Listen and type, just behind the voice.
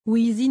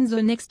Within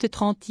the next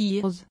 30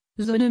 years,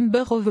 the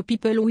number of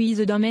people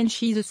with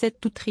dementia is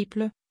set to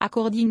triple,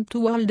 according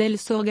to World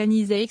Health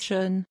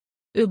Organization.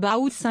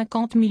 About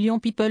 50 million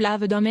people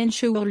have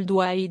dementia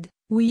worldwide,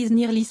 with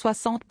nearly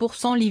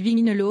 60%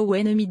 living in low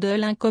and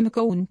middle income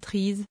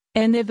countries,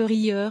 and every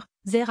year,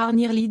 there are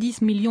nearly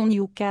 10 million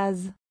new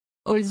cases.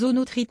 Although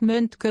no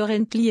treatment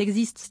currently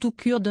exists to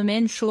cure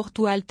dementia or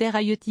to alter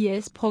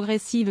its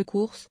progressive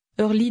course,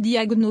 early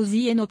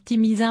diagnosis and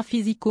optimizing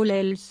physical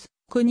health,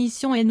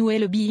 cognition and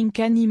well-being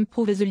can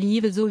improve the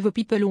lives of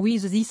people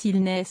with this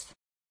illness.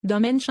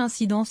 Dementia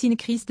incidence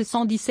increased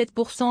 117%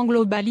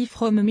 globally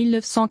from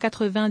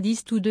 1990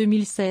 to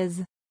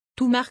 2016.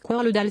 To mark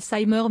World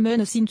Alzheimer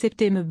Month in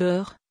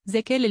September,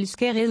 the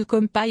Healthcare has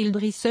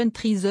compiled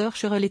recent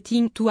research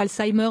relating to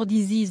Alzheimer's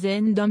disease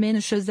and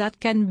dementia that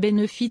can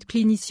benefit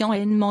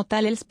clinicians and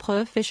mental health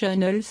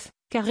professionals,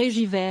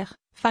 caregivers,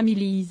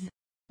 families.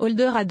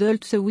 Older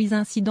adults with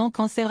incident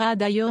cancer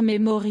had higher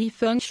memory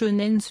function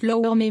and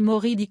slower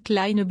memory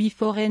decline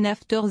before and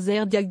after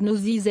their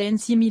diagnosis, and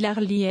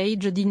similarly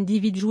aged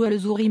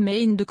individuals who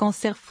remained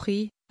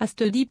cancer-free, a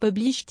study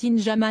published in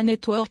JAMA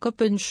Network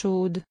Open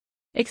showed.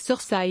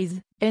 Exercise,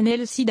 and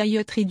healthy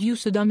diet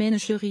reduce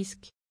dementia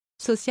risk.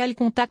 Social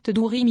contact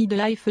during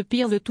midlife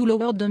appears to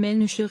lower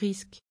dementia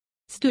risk.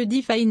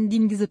 Study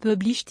findings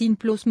published in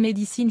PLOS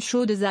Medicine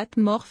showed that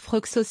more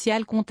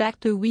social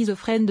contact with a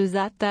friend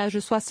that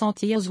age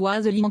 60 years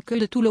was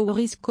linked to low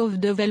risk of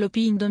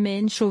developing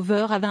dementia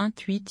over a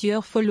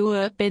 28-year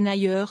follow-up and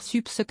higher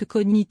subsequent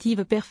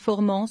cognitive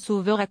performance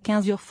over a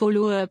 15-year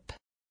follow-up.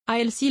 A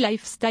healthy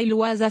lifestyle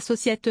was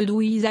associated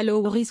with a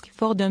low risk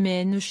for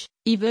dementia,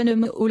 even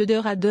among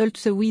older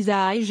adults with a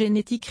high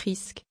genetic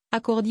risk,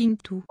 according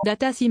to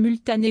data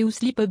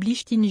simultaneously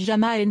published in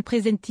JAMA and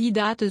presented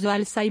at the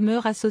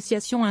Alzheimer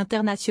Association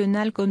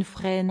International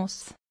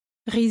Conference.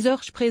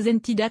 Research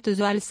presented at the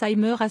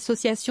Alzheimer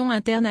Association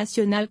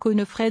International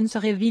Conference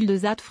revealed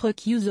that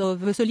frequent use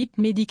of sleep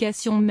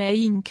medication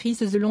may increase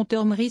the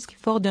long-term risk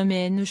for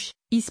dementia,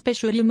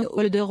 especially among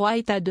older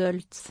white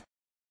adults.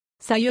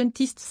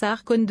 Scientists are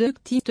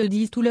conducting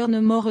studies to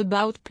learn more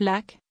about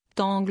plaque,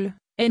 tangle,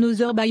 and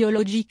other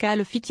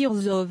biological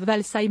features of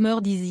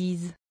Alzheimer's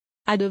disease.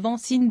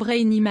 Advancing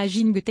brain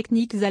imaging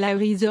techniques allow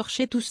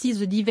research to see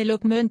the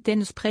development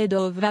and spread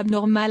of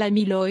abnormal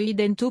amyloid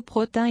and tau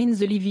protein in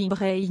the living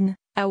brain,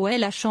 as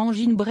well as change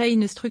in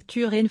brain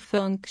structure and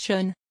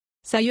function.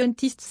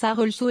 Scientists are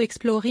also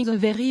exploring the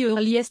very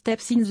early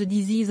steps in the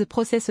disease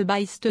process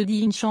by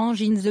studying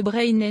change in the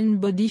brain and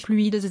body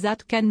fluids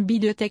that can be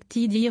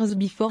detected years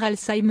before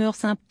Alzheimer's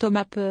symptoms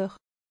appear.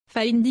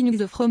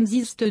 Findings from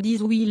these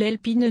studies will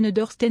help in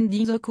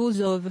understanding the cause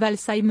of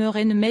Alzheimer's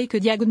and make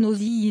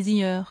diagnosis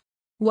easier.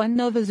 One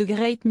of the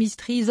great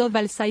mysteries of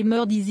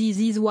Alzheimer's disease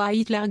is why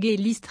it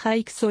largely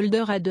strikes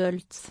older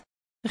adults.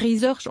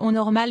 Research on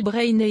normal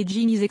brain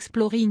aging is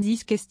exploring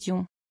this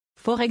question.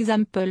 For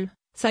example,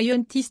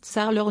 scientists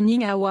are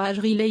learning how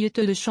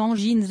age-related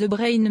change in the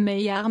brain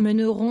may harm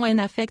neurons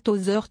and affect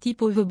other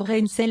types of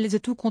brain cells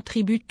to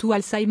contribute to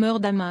Alzheimer's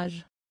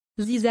damage.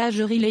 These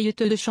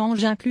age-related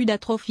changes include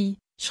atrophy,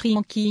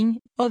 shrinking,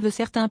 of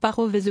certain parts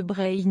of the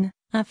brain,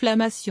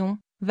 inflammation,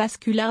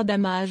 vascular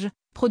damage,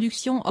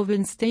 production of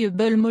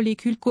unstable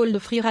molecule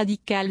called free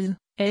radicals,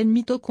 and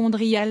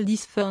mitochondrial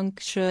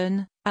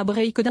dysfunction, a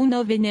breakdown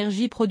of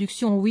energy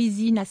production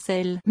within a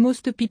cell.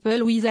 Most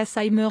people with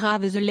Alzheimer's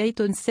have the late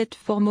onset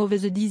form of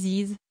the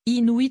disease,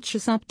 in which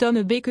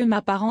symptoms become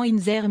apparent in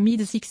their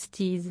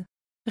mid-60s.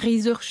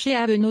 Researchers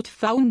have not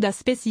found a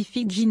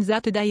specific gene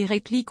that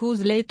directly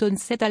causes late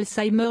onset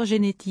Alzheimer's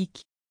genetic.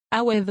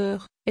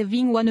 However,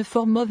 having one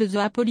form of the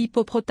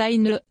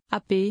apolipoprotein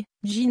AP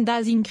gene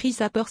does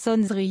increase a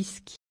person's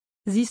risk.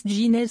 This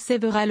gene has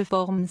several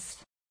forms.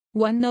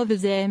 One of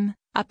them,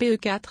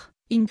 APE4,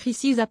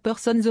 increases a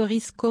person's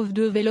risk of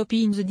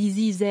developing the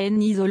disease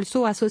and is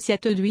also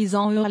associated with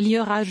an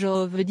earlier age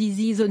of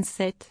disease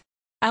onset.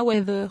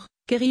 However,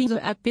 carrying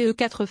the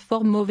APE4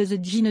 form of the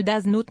gene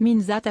does not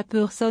mean that a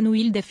person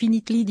will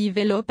definitely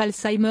develop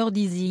Alzheimer's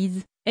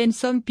disease, and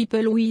some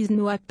people with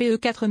no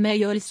APE4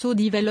 may also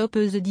develop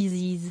the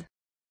disease.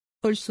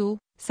 Also,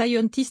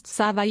 scientists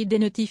have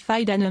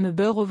identified a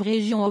number of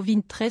regions of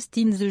interest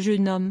in the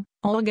genome,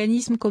 an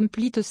organism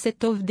complete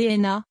set of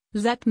DNA,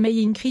 that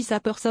may increase a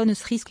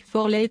person's risk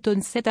for late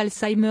onset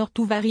Alzheimer's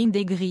to varying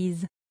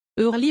degrees.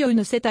 Early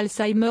onset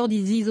Alzheimer's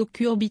disease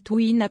occurs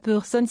between a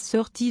person's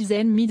 30s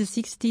and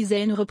mid-60s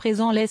and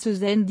represents less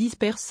than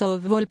 10%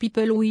 of all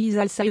people with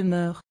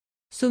Alzheimer's.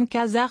 Some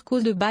cases are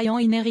caused by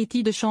an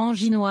inherited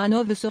change in one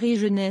of the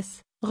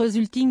regions,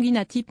 resulting in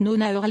a type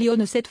known as early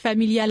onset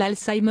familial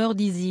Alzheimer's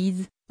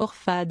disease, or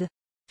FAD.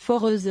 For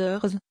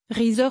others,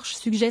 research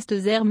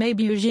suggests there may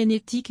be a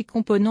genetic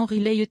component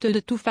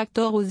related to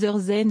factors other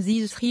than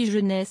these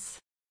regions.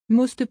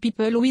 Most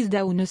people with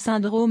Down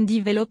syndrome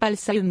develop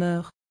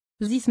Alzheimer's.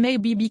 This may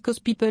be because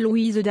people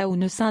with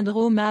Down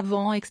syndrome have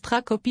an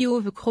extra copy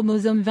of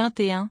chromosome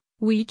 21,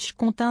 which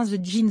contains the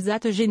gene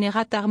that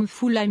generate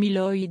harmful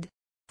amyloid.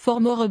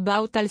 For more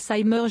about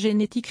Alzheimer's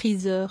genetic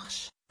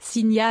research,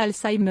 Signa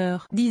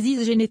Alzheimer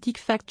Disease Genetic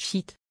Fact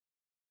Sheet.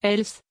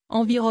 Health,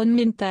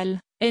 Environmental,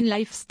 and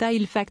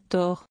Lifestyle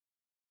Factor.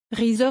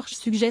 Research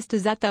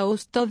suggests that a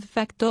host of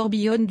factors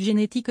beyond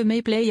genetic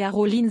may play a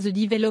role in the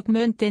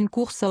development and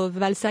course of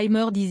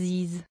Alzheimer's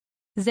disease.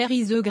 There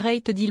is a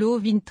great deal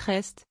of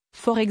interest,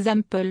 for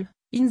example,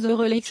 in the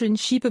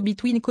relationship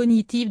between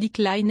cognitive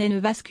decline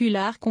and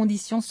vascular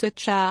conditions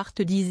such as heart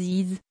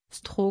disease,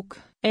 stroke,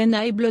 and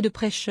high blood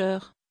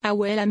pressure, as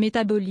well as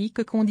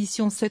metabolic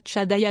conditions such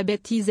as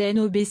diabetes and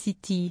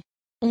obesity.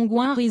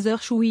 Ongoing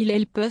research will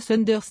help us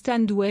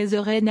understand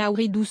whether and how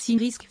reducing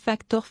risk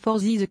factors for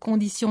these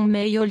conditions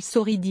may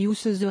also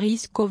reduce the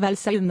risk of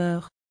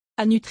Alzheimer.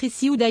 A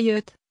nutrition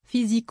diet,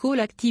 physical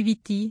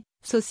activity,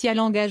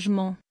 social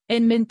engagement,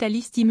 and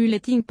mentally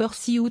stimulating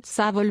pursuits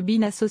have all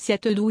been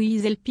associated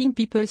with helping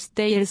people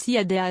stay healthy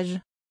at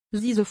age.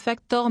 These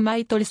factors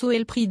might also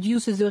help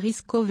reduce the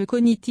risk of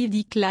cognitive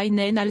decline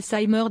and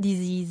Alzheimer's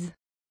disease.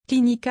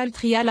 Clinical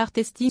trials are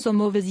testing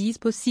some of these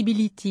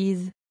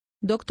possibilities.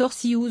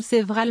 Doctors use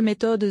several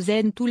methods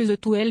and tools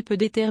to help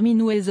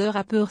determine whether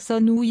a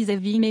person who is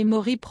having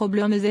memory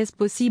problems has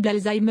possible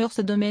Alzheimer's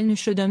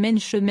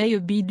dementia may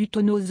be due to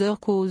another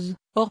cause,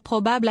 or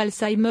probable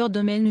Alzheimer's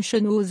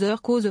dementia other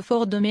cause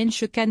for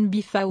dementia can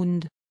be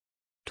found.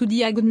 To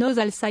diagnose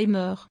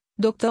Alzheimer,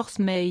 doctors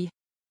may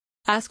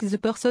ask the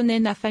person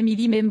and a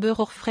family member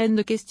or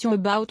friend questions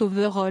about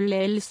overall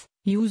health,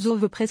 use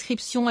of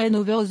prescription and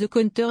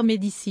over-the-counter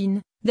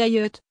medicine,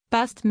 diet,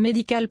 past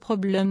medical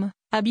problem,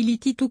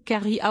 ability to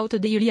carry out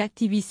daily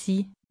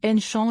activity, and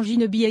change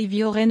in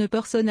behavior and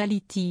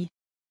personality.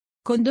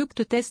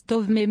 Conduct test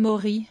of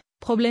memory,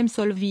 problem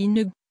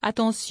solving,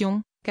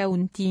 attention,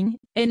 counting,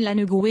 and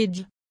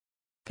language.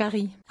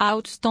 Carry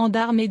out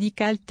standard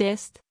medical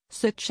test,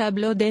 such as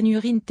blood and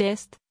urine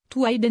test,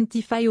 to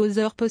identify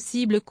other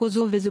possible causes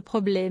of the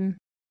problem.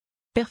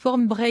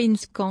 Perform brain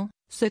scan,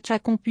 such as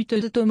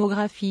computed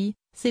tomography,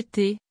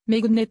 CT,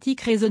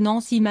 magnetic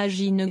resonance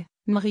imaging,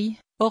 MRI,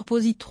 or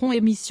positron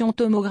emission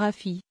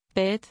tomography,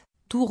 PET,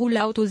 to rule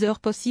out other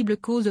possible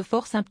causes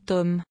for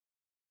symptoms.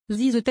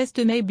 These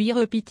tests may be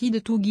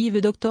repeated to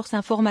give doctors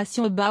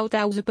information about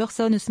how the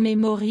person's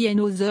memory and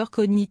other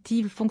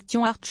cognitive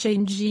functions are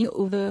changing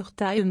over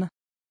time.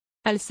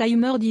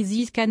 Alzheimer's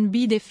disease can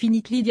be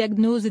definitely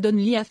diagnosed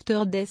only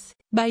after death,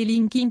 by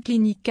linking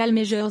clinical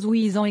measures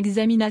with an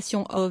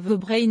examination of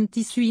brain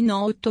tissue in an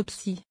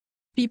autopsy.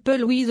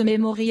 People with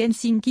memory and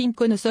thinking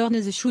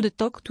concerns should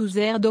talk to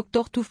their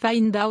doctor to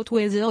find out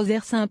whether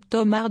their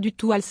symptoms are due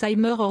to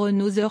Alzheimer or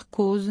another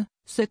cause,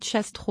 such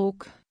as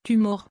stroke,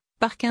 tumor,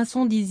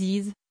 Parkinson's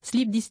disease,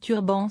 sleep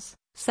disturbance,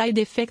 side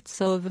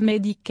effects of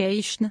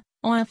medication,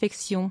 an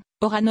infection,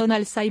 or a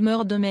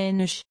non-Alzheimer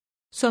dementia.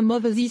 Some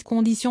of these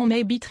conditions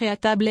may be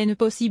treatable and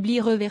possibly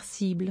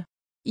reversible.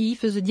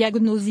 If the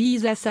diagnosis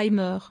is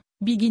Alzheimer,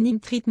 beginning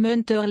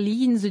treatment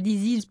early in the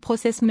disease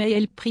process may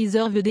help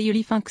preserve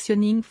daily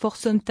functioning for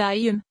some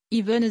time,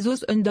 even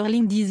those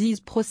underlying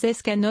disease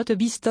process cannot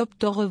be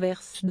stopped or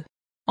reversed.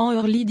 An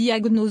early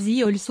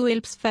diagnosis also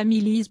helps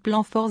families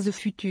plan for the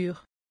future.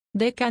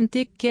 They can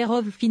take care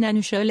of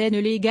financial and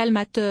legal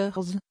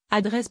matters,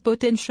 address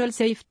potential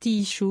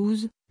safety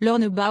issues,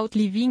 learn about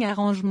living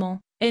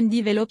arrangements, and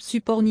develop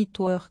support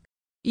network.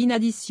 In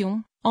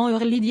addition, an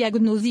early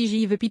diagnosis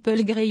gives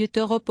people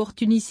greater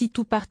opportunity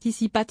to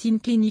participate in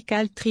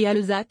clinical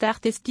trials that are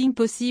testing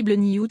possible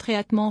new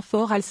treatment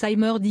for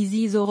Alzheimer's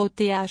disease or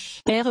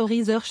OTH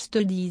research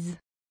studies.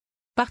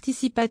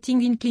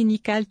 Participating in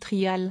clinical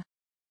trial.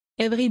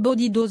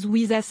 Everybody does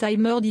with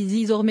Alzheimer's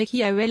disease or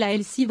making a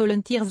healthy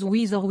volunteers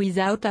with or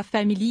without a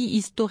family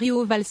history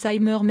of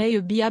Alzheimer may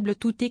be able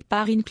to take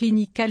part in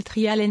clinical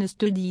trial and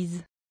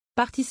studies.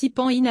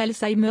 Participants in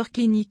Alzheimer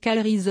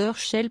clinical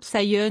research help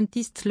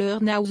scientists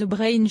learn how the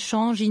brain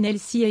changes in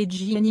healthy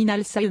age and in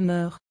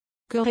Alzheimer.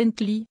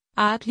 Currently,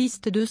 at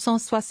least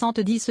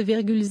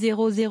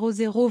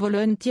 270,000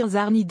 volunteers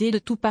are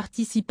needed to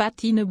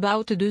participate in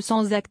about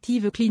 200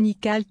 active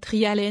clinical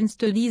trials and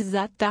studies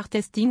that are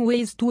testing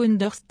ways to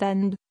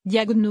understand,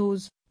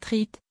 diagnose,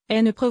 treat,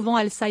 and prevent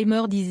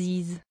Alzheimer's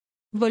disease.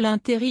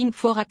 Volunteering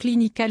for a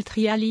clinical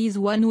trial is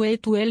one way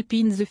to help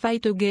in the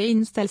fight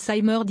against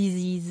Alzheimer's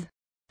disease.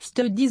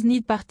 Studies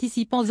need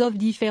participants of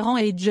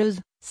different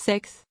ages,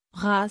 sex,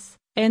 race,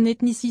 and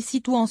ethnicity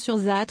to ensure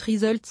that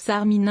results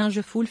are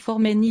meaningful for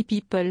many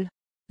people.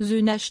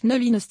 The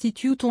National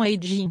Institute on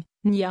Aging,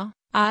 NIA,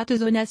 at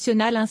the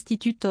National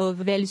Institute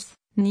of Health,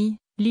 NI,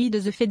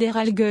 leads the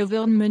federal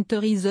government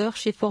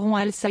research effort on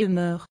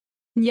Alzheimer.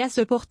 NIA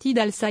supported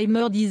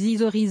Alzheimer's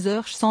disease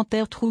research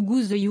center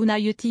through the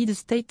United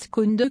States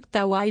conduct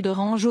a wide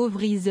range of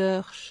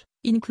research,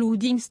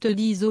 including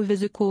studies of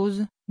the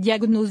cause,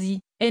 diagnosis,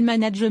 and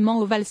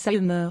management of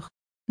Alzheimer.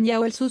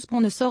 NIA also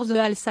sponsors the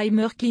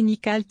Alzheimer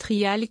Clinical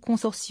Trial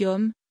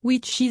Consortium,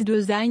 which is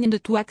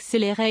designed to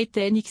accelerate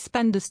and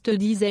expand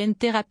studies and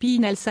therapy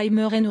in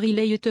Alzheimer and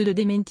related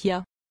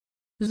dementia.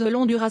 The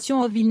long duration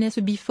of illness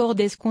before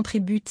death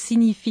contributes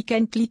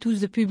significantly to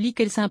the public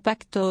health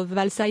impact of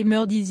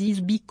Alzheimer's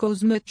disease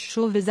because much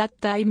of that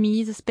time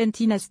is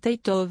spent in a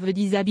state of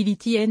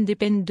disability and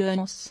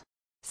dependence.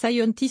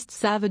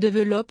 Scientists have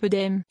developed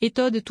a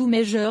method to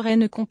measure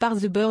and compare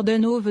the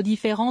burden of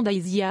different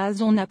diseases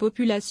on a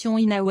population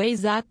in a way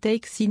that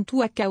takes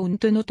into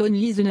account not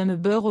only the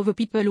number of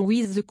people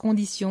with the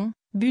condition,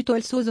 but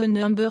also the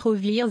number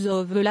of years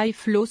of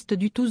life lost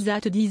due to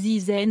that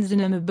disease and the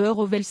number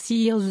of healthy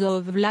years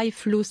of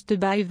life lost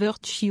by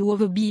virtue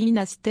of being in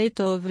a state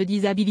of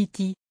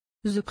disability.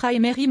 The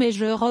primary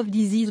measure of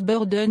disease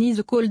burden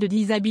is called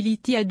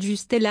disability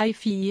adjusted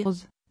life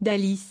years,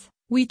 DALYs,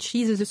 which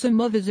is the sum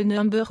of the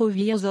number of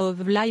years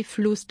of life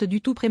lost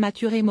due to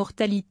premature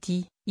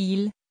mortality,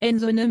 IL, and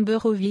the number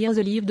of years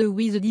lived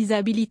with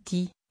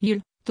disability,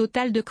 IL,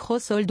 totaled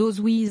across all those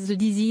with the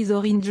disease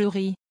or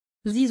injury.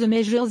 These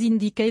measures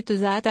indicate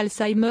that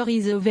Alzheimer's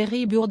is a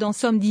very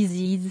burdensome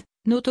disease,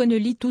 not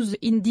only to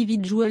the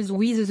individuals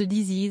with the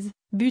disease,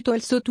 but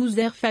also to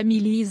their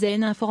families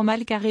and informal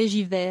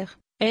caregivers,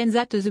 and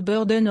that the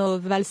burden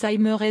of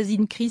Alzheimer's has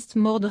increased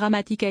more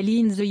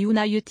dramatically in the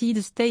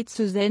United States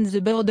than the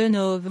burden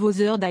of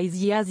other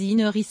diseases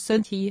in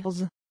recent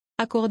years.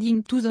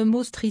 According to the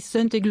most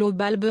recent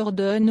global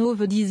burden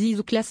of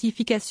disease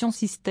classification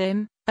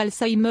system,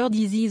 Alzheimer's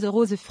disease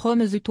rose from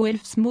the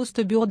 12th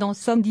most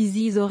burdensome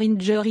disease or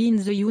injury in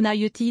the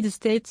United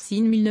States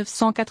in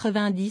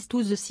 1990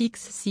 to the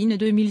 6th in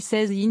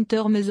 2016 in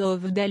terms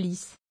of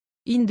DALYs.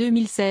 In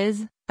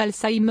 2016,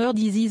 Alzheimer's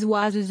disease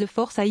was the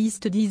fourth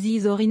highest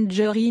disease or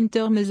injury in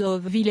terms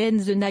of VIL and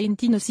the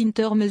 19th in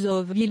terms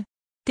of VIL.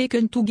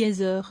 Taken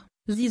together,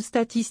 these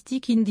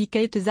statistics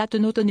indicate that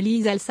not only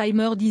is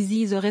Alzheimer's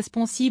disease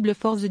responsible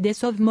for the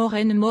death of more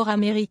and more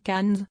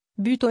Americans,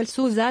 but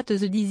also that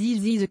the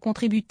disease is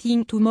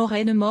contributing to more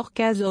and more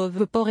cases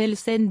of poor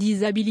health and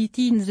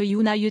disability in the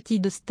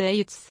United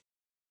States.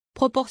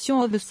 Proportion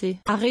of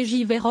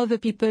caregiver of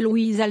people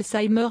with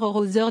Alzheimer's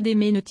or other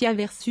dementia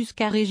versus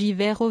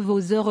caregiver of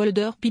other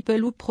older people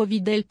who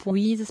provide help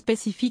with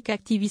specific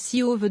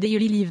activity of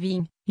daily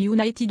living,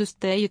 United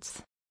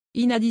States.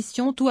 In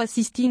addition to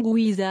assisting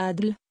with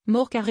ADL,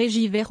 more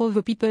caregiver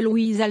of people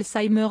with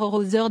Alzheimer's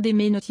or other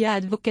dementia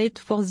advocate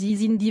for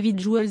these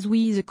individuals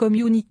with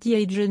community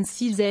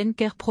agencies and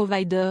care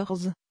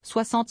providers,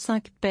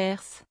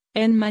 65%,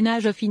 and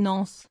manage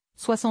finance,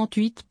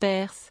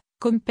 68%,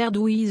 compared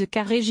with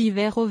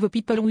caregiver of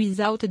people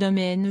without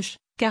dementia,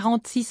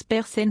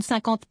 46% and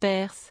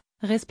 50%,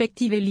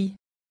 respectively.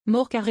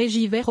 More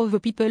caregiver of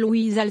people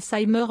with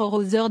Alzheimer's or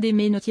other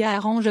dementia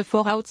arrange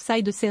for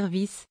outside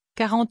service,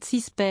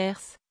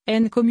 46%,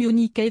 and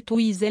communicate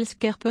with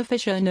healthcare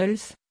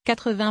professionals,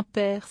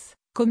 80%,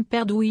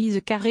 compared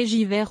with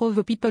caregiver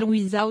of people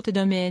without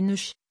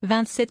dementia,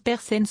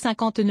 27% and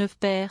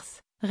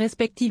 59%,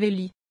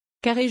 respectively.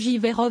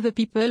 Caregiver of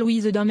people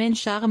with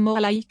dementia are more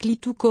likely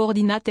to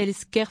coordinate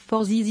healthcare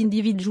for these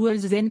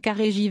individuals than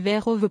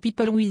caregiver of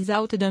people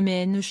without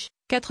dementia,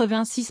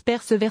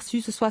 86%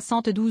 versus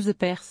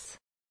 72%.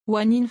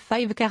 1 in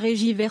 5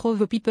 caregiver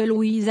of people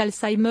with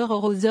Alzheimer's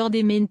or other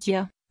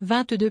dementia,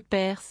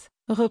 22%,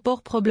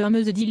 report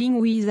problems dealing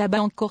with a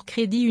bank or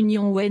credit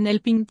union when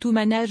helping to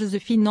manage the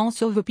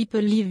finance of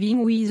people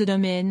living with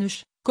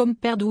dementia,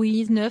 compared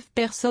with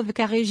 9% of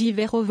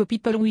caregiver of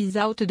people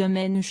without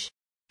dementia.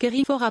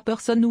 Caring for a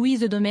person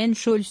with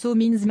dementia also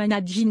means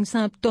managing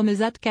symptoms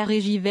that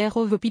caregiver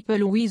of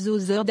people with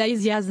other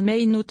diseases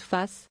may not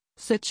face,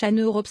 such as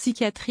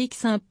neuropsychiatric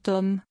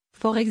symptoms,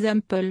 for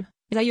example,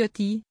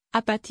 anxiety,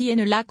 apathy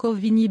and lack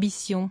of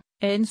inhibition,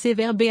 and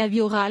severe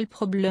behavioral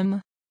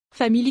problems.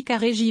 Family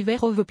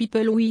caregiver of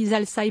people with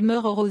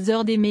Alzheimer's or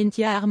other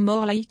dementia are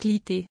more likely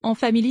en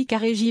family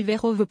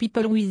caregiver of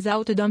people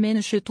without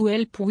dementia to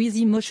help with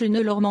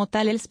emotional or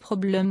mental health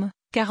problems,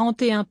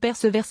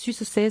 41%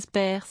 versus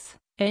 16%.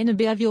 And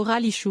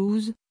behavioral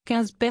issues,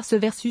 15%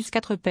 versus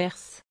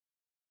 4%.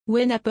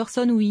 When a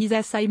person with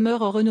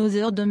Alzheimer's or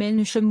another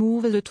dementia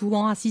moves to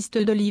an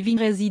assisted living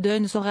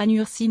residence or a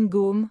nursing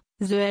home,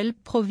 the help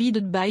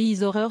provided by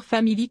his or her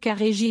family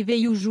caregiver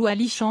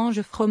usually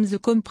change from the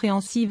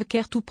comprehensive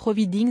care to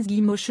providing the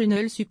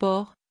emotional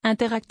support,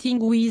 interacting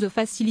with the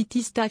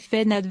facility staff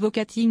and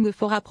advocating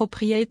for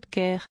appropriate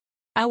care.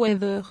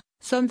 However,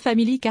 some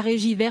family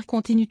caregivers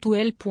continue to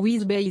help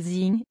with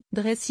bathing,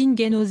 dressing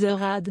and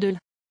other adult.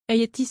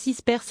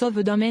 86%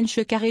 of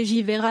dementia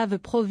caregivers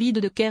have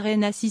provided care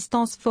and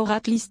assistance for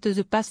at least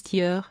the past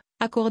year,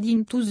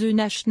 according to the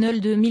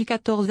National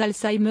 2014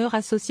 Alzheimer's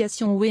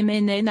Association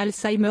Women and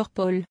Alzheimer's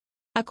Poll.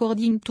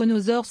 According to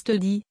another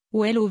study,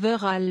 well over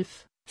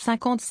half,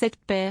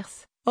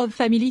 57%, of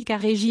family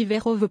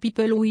caregivers of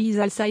people with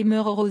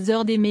Alzheimer's or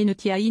other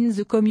dementia in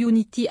the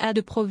community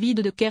had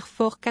provided care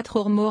for 4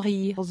 or more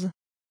years.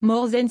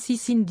 More than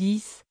 6 in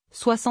 10,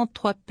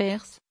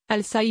 63%.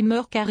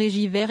 Alzheimer's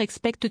caregivers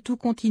expect to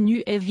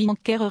continue having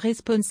care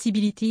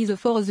responsibilities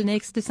for the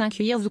next 5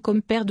 years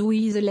compared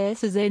with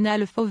less than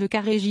half of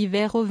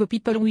caregivers of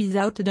people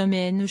without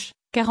dementia,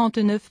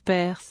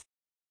 49%.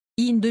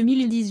 In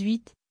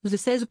 2018, The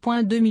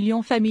 16.2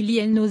 million family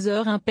and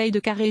other unpaid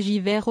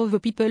caregiver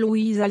of people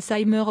with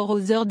Alzheimer or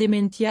other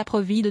dementia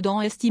provided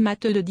dans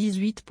estimated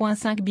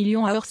 18.5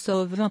 billion hours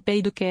of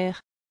unpaid care.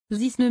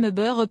 This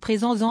number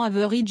represents an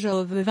average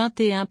of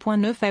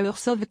 21.9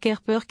 hours of care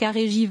per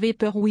caregiver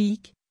per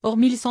week, or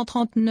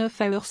 1139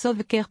 hours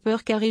of care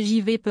per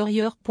caregiver per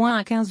year.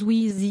 15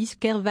 with this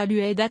care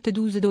valued at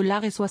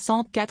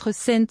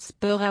 $12.64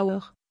 per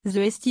hour.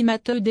 The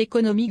estimated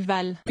economic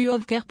value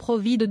of care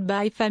provided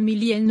by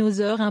family and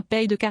other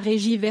unpaid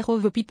caregiver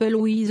of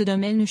people with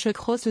dementia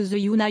across the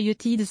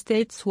United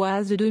States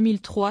was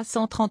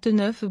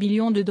 $2.339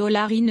 billion in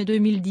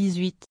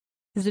 2018.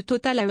 The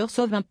total hours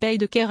of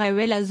unpaid care as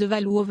well as the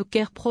value of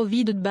care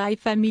provided by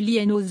family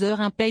and other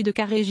unpaid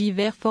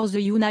caregiver for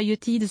the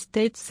United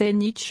States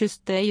and each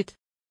state.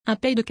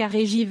 Unpaid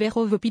caregiver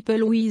of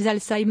people with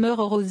Alzheimer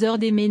or other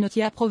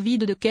dementia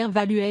provided care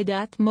valued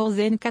at more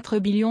than $4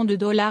 billion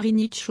in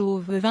each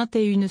of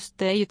 21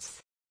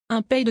 states.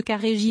 Unpaid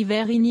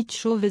caregiver in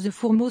each of the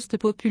foremost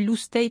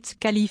populous states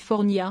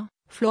California,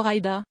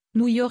 Florida,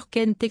 New York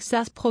and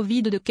Texas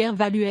provided care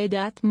valued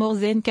at more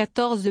than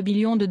 $14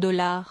 billion.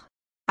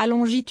 A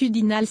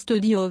longitudinal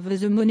study of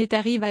the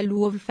monetary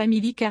value of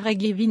family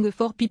caregiving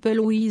for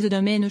people with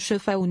dementia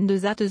found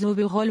that the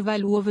overall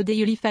value of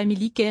daily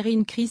family care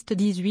increased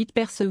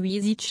 18%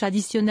 with each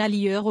additional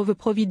year of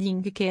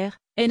providing care,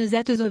 and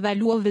that the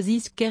value of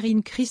this care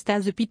increased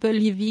as people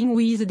living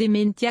with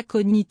dementia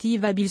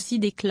cognitive ability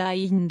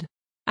declined.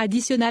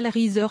 Additional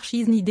research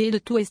is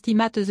needed to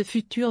estimate the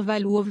future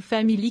value of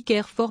family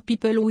care for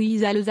people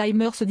with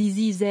Alzheimer's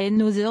disease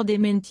and other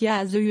dementia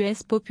as the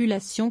US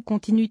population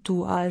continue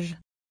to age.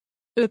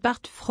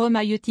 Apart from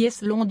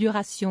IET's long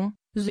duration,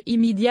 the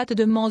immediate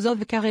demands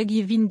of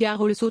caregiving are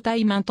also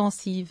time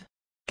intensive.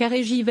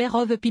 Caregiver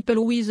of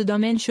people with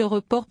dementia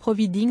report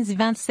providing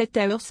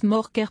 27 hours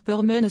more care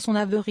per month on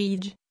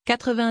average,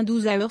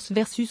 92 hours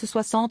versus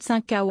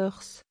 65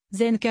 hours,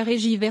 than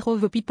caregiver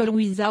of people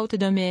without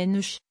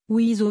dementia,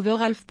 with over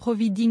half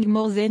providing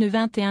more than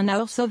 21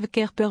 hours of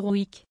care per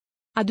week.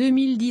 A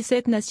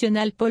 2017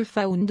 National Poll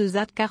found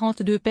that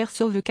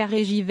 42% of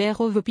caregiver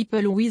of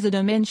people with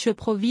dementia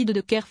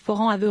provided care for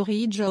an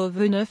average of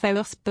 9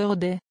 hours per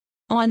day.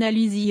 En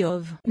analysis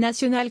of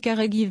National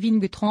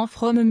Caregiving Trend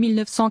from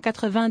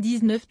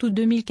 1999 to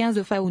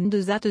 2015 found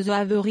that the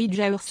average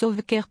hours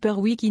of care per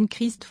week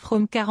increased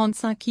from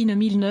 45 in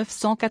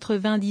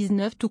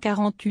 1999 to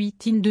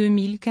 48 in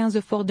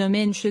 2015 for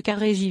dementia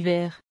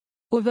caregiver.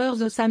 Over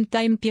the same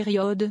time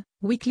period,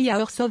 weekly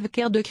hours of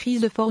care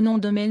decreased for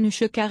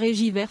non-dementia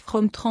caregiver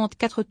from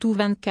 34 to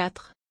 24.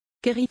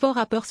 Caring for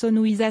a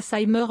person with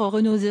Alzheimer or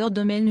another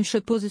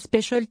dementia pose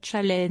special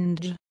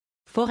challenge.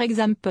 For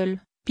example,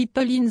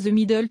 people in the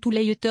middle to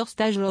later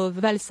stage of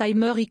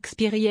Alzheimer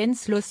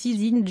experience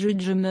losses in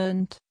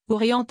judgment,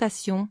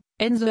 orientation,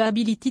 and the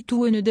ability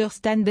to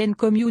understand and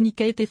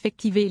communicate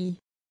effectively.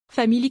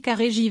 Family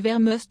caregiver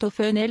must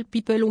often help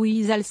people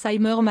with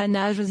Alzheimer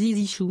manage these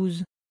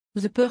issues.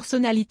 The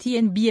personality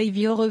and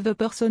behavior of a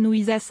person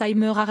with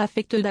Alzheimer are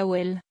affected as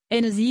well,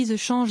 and these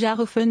changes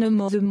are often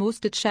among the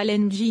most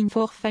challenging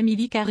for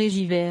family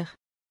caregiver.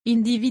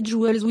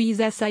 Individuals with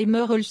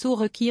Alzheimer also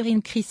require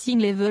increasing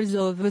levels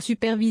of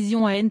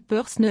supervision and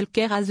personal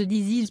care as the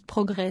disease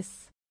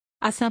progresses.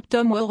 A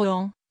symptom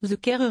worrying, the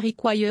care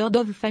required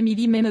of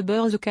family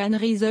members can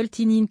result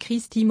in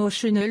increased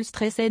emotional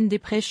stress and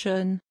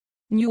depression.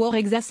 New or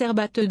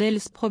exacerbated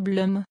health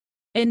problems.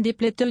 And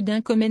depleted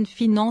income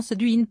finance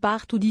due in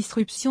part to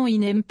disruption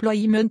in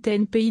employment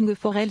and paying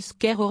for health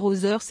care or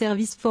other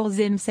service for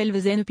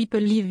themselves and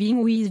people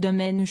living with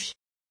dementia.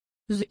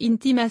 The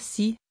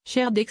intimacy,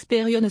 shared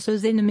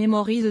experiences and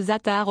memories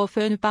that are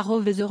often part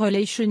of the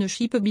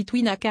relationship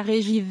between a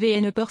caregiver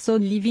and a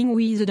person living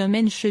with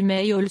dementia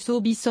may also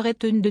be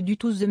threatened due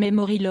to the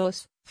memory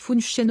loss,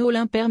 functional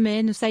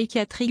impairment,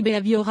 psychiatric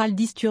behavioral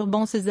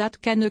disturbances that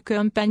can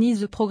accompany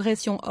the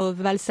progression of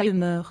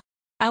Alzheimer.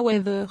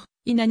 However,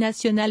 in a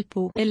national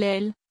poll,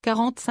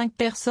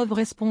 45% of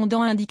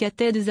respondents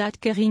indicated that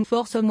caring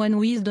for someone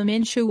with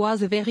dementia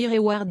was very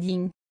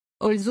rewarding.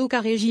 Although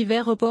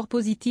caregivers report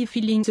positive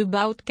feelings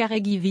about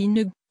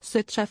caregiving,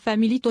 such as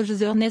family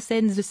togetherness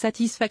and the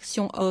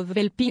satisfaction of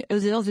helping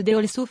others, they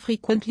also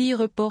frequently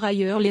report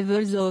higher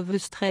levels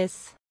of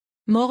stress.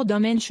 More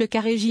dementia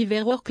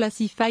caregivers were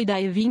classified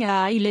as having a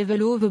high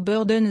level of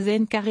burden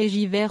than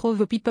caregivers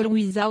of people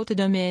without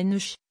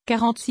dementia,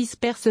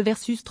 46%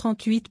 versus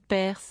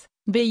 38%.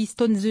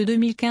 Based on the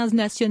 2015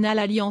 National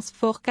Alliance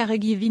for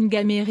Caregiving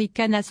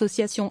American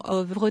Association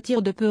of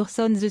Retired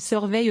Persons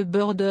Survey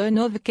Burden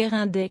of Care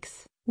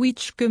Index,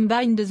 which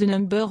combined the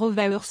number of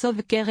hours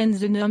of care and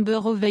the number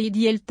of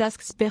ideal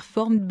tasks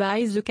performed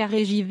by the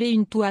caregiver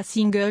into a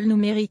single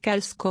numerical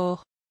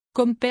score.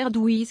 Compared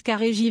with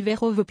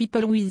caregiver of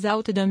people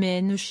without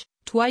dementia,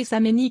 twice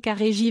as many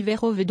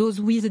caregiver of those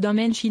with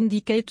dementia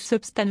indicate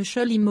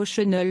substantial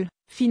emotional,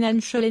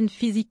 financial and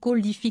physical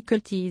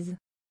difficulties.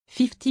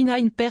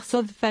 59%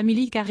 of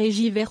family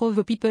caregiver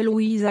of people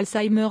with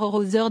Alzheimer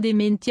or other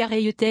dementia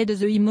rated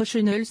the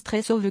emotional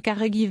stress of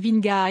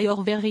caregiving high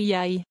or very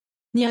high.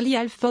 Nearly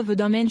half of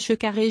the men's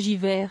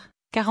caregiver,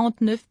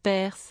 49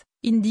 pairs,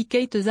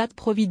 indicate that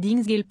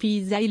providing help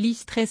is highly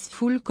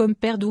stressful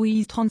compared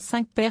with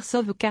 35 pairs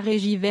of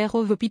caregiver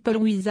of people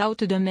without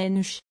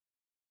dementia.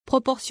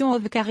 Proportion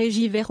of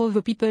caregiver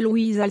of people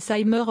with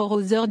Alzheimer or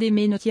other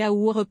dementia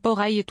who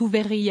report to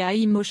very high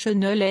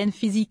emotional and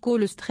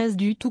physical stress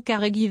due to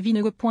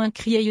caregiving.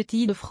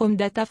 Created from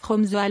data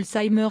from the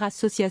Alzheimer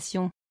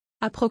Association.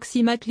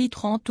 Approximately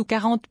 30 to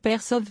 40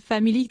 pairs of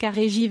family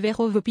caregiver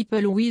of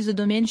people with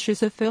dementia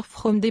suffer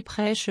from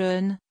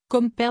depression,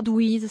 compared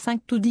with 5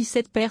 to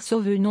 17 pairs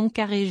of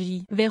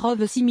non-caregiver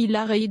of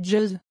similar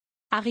ages.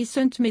 A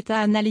recent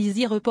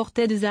meta-analysis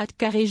reported that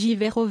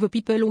caregiver of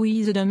people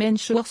with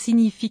dementia are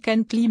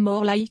significantly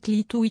more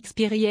likely to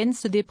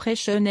experience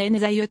depression and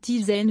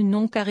anxiety than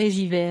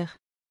non-caregiver.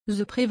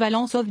 The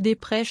prevalence of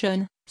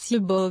depression, see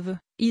above,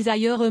 is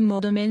higher among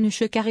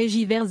dementia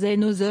caregiver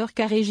than other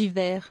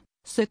caregiver,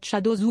 such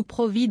as those who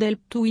provide help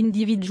to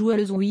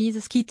individuals with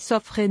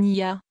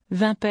schizophrenia,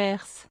 20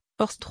 pairs,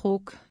 or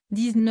stroke,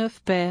 19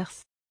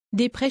 pairs.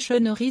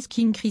 Depression risk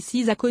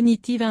increases a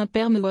cognitive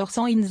impairment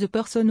worsen in the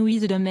person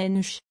with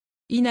dementia.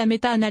 In a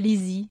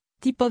meta-analysis,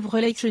 type of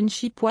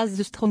relationship was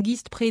the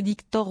strongest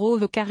predictor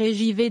of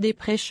caregiver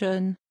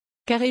depression.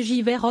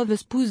 Caregiver of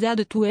spouse had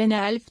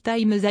 2.5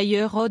 times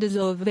higher odds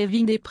of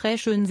having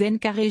depression than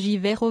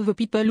caregiver of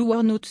people who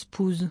are not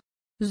spouse.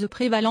 The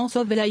prevalence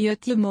of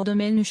anxiety among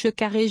dementia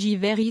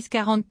caregiver is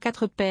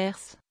 44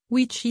 pairs,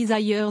 which is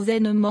higher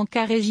than among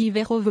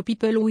caregiver of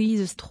people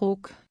with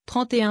stroke,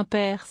 31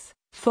 pairs.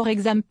 For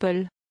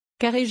example,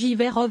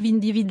 caregiver of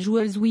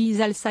individuals with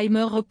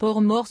Alzheimer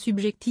report more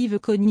subjective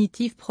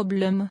cognitive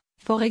problem,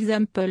 for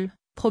example,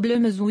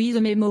 problems with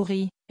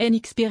memory, and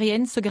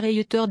experience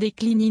greater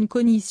decline in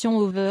cognition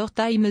over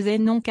time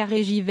than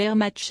non-caregiver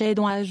matched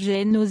on age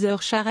and other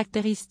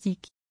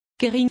characteristics.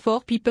 Caring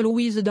for people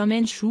with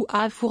dementia who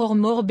have 4 or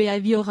more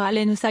behavioral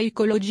and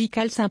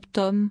psychological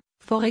symptoms,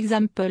 for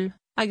example,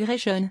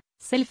 aggression,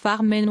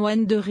 self-harm and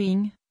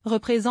wandering,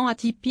 represent a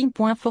tipping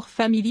point for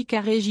family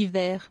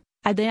caregiver.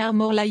 They are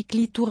more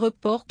likely to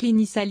report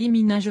clinically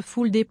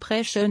meaningful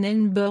depression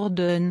and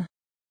burden.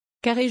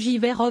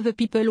 Caregiver of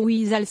people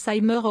with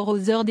Alzheimer or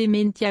other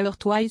dementia are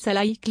twice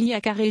likely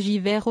a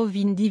caregiver of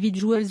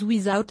individuals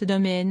without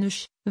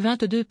dementia,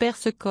 22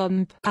 pairs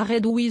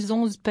compared with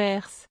 11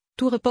 pairs,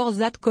 to report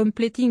that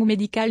completing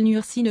medical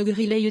nursing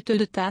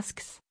related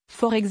tasks,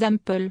 for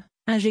example,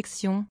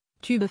 injection,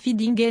 tube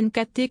feeding and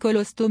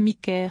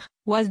colostomy care,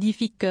 was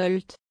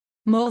difficult.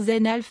 More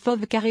than half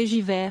of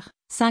caregiver,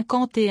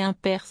 51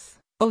 pairs,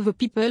 of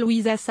people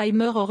with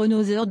Alzheimer or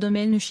another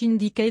dementia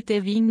indicate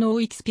having no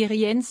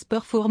experience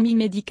performing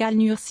medical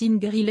nursing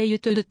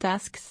related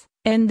tasks,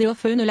 and they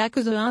often lack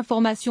the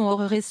information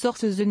or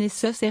resources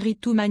necessary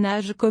to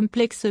manage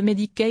complex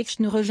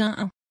medication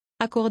regime.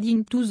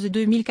 According to the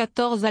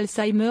 2014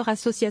 Alzheimer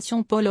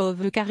Association poll of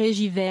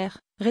caregiver,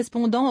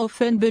 respondents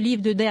often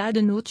believed they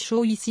had no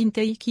choice in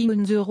taking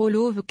on the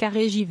role of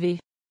caregiver.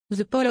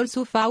 The poll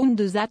also found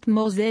that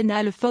more than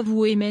half of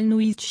women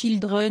with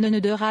children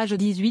under age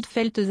 18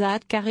 felt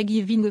that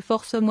caregiving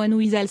for someone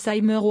with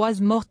Alzheimer was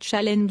more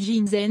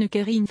challenging than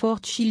caring for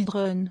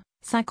children,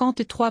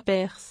 53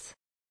 pairs.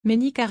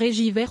 Many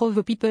caregivers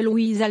of people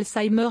with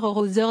Alzheimer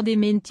or other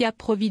dementia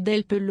provide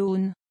help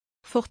alone.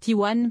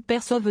 41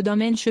 pairs of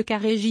dementia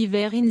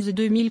caregiver in the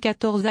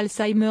 2014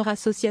 Alzheimer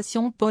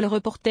Association poll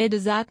reported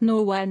that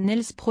no one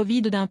else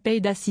provided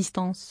unpaid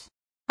assistance.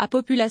 A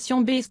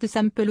population-based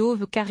sample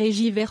of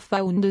caregiver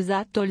found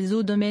that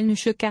although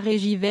dementia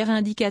caregiver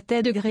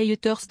indicated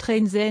greater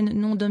strain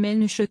than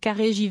non-dementia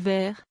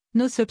caregiver,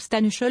 no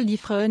substantial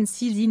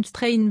differences in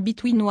strain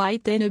between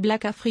white and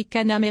black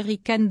African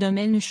American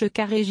dementia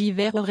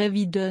caregiver are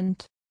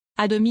evident.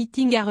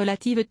 Admitting a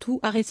relative to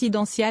a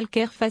residential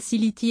care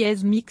facility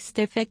has mixed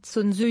effects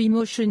on the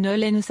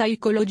emotional and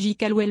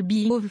psychological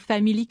well-being of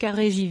family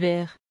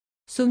caregiver.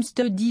 Some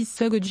studies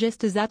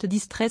suggest that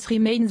distress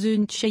remains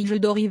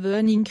unchanged or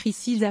even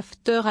increases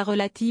after a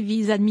relative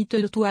is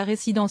admitted to a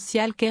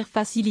residential care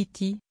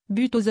facility,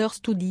 but other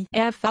studies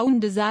have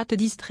found that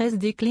distress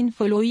declines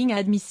following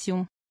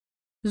admission.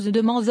 The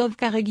demands of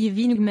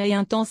caregiving may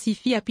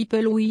intensify as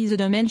people with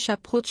dementia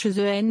approach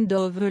the end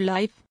of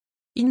life.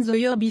 In the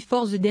year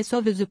before the death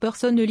of the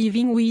person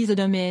living with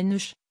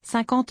dementia,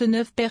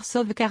 59 pairs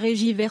of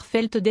caregiver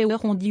felt they were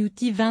on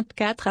duty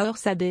 24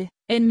 hours a day,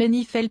 and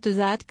many felt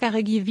that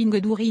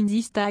caregiving during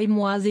this time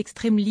was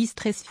extremely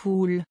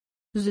stressful.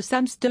 The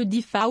same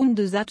study found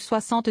that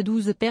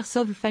 72 pairs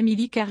of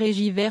family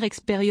caregiver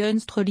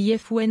experienced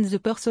relief when the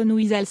person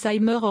with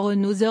Alzheimer or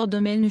another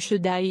dementia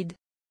died.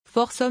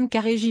 For some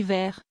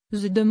caregiver,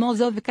 the demands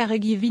of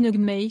caregiving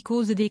may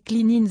cause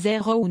decline in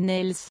their own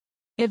health.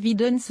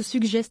 Evidence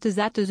suggests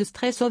that the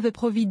stress of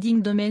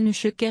providing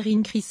dementia care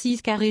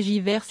increases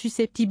caregiver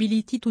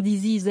susceptibility to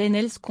disease and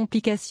health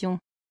complications.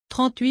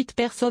 38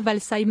 pairs of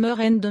Alzheimer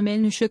and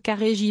dementia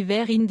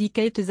caregiver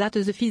indicate that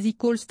the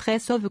physical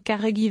stress of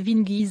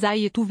caregiving is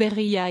high to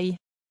very high.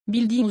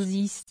 Buildings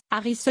East.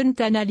 A recent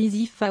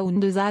analysis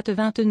found that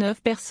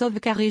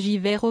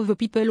 29% of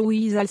people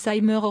with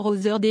Alzheimer or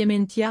other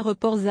dementia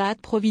report that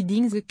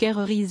providing care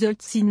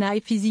results in high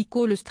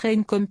physical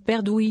strain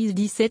compared with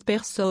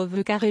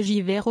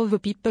 17%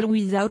 of people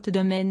without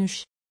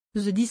dementia.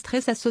 The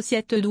distress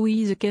associated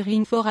with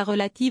caring for a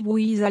relative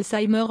with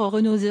Alzheimer or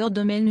another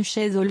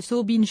dementia has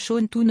also been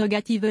shown to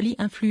negatively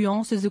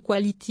influence the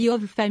quality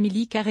of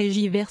family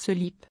caregiver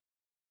sleep.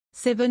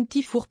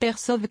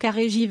 74%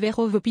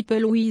 of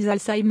people with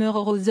Alzheimer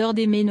or other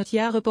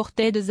dementia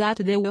reported that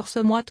they were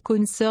somewhat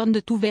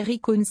concerned to very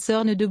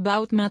concerned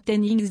about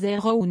maintaining their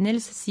own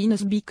health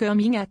since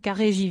becoming a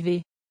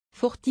caregiver.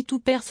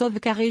 42% of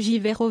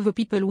caregiver of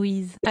people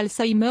with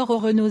Alzheimer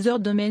or another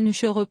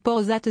dementia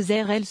report that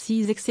their health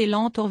is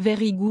excellent or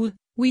very good,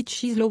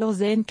 which is lower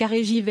than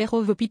caregiver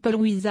of people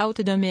without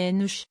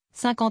dementia,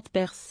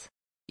 50%.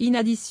 In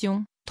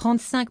addition,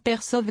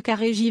 35% of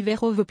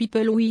caregiver of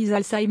people with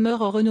Alzheimer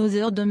or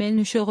another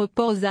dementia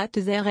report that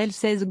their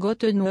health has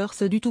gotten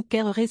worse due to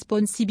care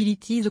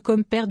responsibilities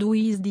compared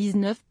with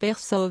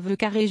 19% of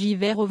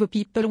caregiver of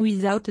people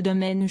without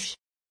dementia.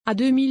 A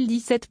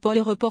 2017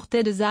 Paul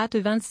reported that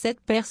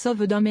 27%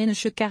 of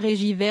dementia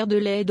caregiver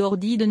delayed or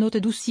did not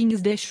do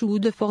things they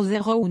should for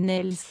their own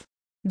health.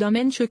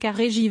 Dementia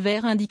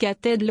caregiver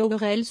indicated lower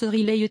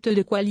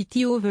health-related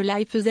quality of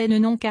life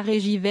than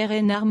non-caregiver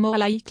and are more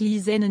likely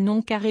than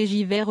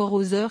non-caregiver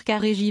or other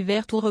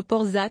caregiver to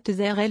report that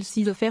their health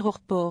is fair or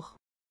poor.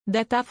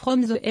 Data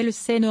from the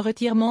Health and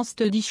Retirement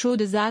Study showed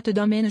that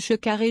dementia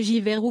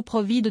caregiver who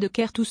provide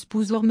care to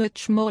spouse were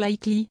much more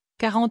likely,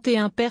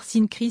 41%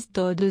 increased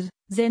odds,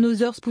 than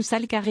other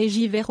spousal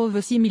caregiver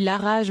of similar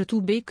age to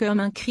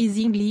become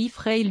increasingly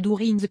frail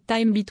during the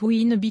time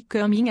between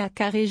becoming a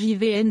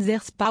caregiver and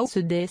their spouse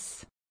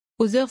death.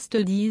 Other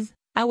studies,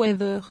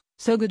 however,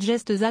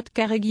 suggest that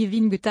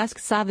caregiving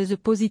tasks have the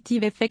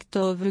positive effect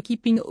of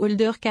keeping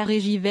older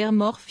caregiver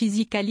more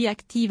physically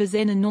active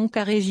than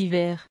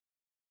non-caregiver.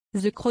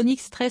 The chronic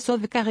stress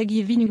of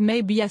caregiving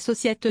may be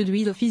associated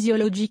with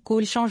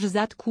physiological changes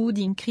that could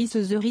increase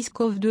the risk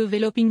of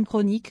developing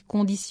chronic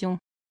conditions.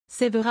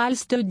 Several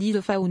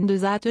studies found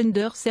that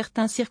under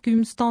certain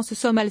circumstances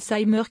some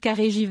Alzheimer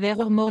caregiver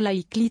were more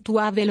likely to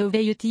have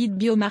elevated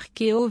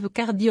biomarker of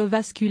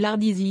cardiovascular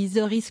disease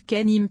risk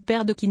and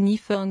impaired kidney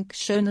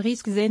function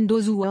risk than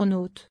those who were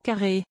not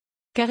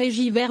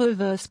caregiver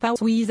of a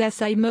spouse with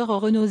Alzheimer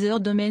or another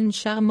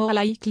dementia are more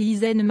likely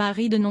than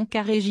married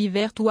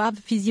non-caregiver to have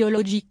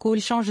physiological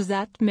changes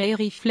that may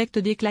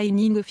reflect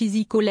declining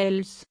physical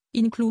health,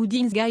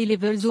 including high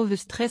levels of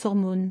stress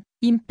hormone,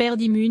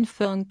 impaired immune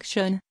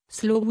function,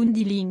 slow wound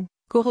healing,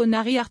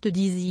 coronary heart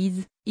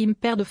disease,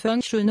 impaired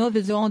function of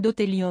the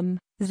endothelium,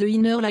 the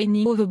inner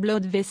lining of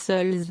blood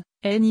vessels,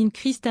 and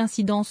increased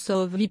incidence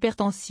of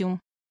hypertension.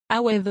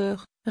 However,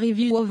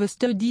 review of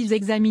studies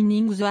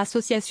examining the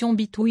association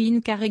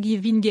between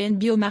caregiving and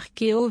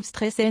biomarker of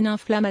stress and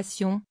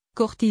inflammation,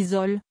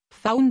 cortisol,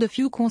 found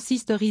few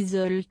consistent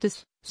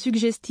results,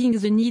 suggesting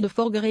the need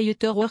for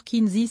greater work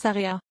in this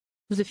area.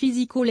 The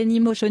physical and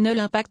emotional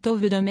impact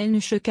of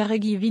dementia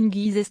caregiving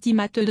is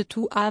estimated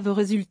to have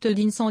resulted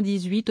in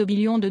 $118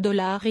 billion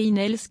in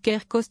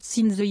healthcare costs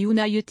in the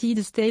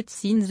United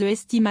States in the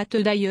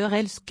estimated higher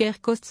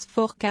healthcare costs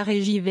for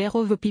caregiver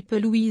of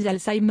people with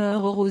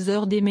Alzheimer or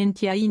other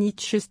dementia in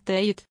each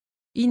state.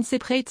 In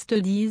separate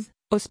studies,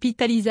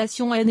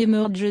 hospitalization and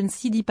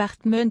emergency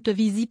department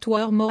visit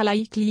were more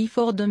likely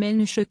for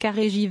dementia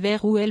caregiver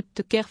who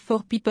helped care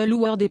for people who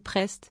were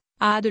depressed,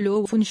 had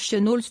low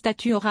functional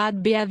stature or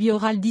had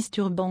behavioral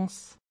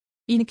disturbance.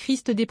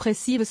 Increased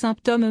depressive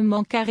symptoms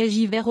among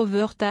caregiver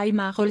over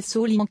time are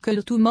also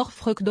linked to more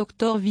frequent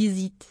doctor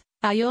visit,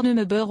 higher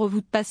number of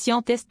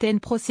outpatient tests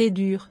and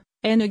procedures,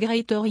 and a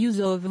greater use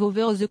of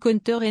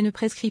over-the-counter and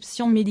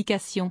prescription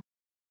medication.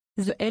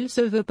 The health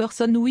of a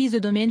person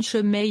with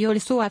dementia may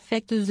also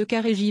affect the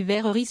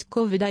caregiver risk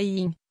of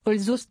dying,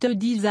 although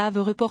studies have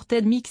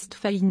reported mixed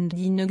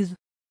findings.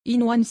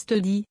 In one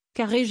study,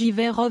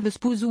 caregiver of a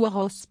spouse who were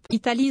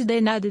hospitalized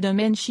and had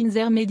dementia in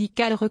their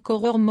medical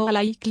record were more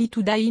likely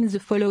to die in the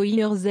following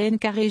year than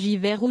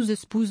caregiver whose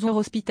spouse were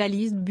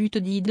hospitalized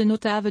but did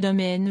not have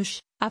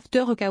dementia,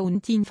 after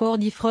accounting for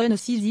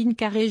differences in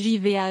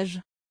caregiver age.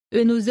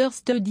 Another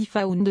study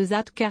found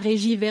that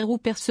caregiver who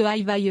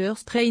perceive higher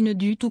strain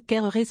due to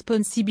care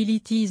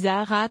responsibilities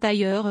are at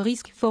higher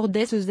risk for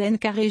death than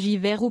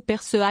caregiver who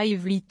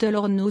perceive little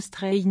or no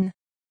strain.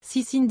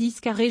 In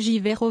this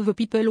caregiver of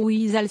people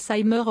with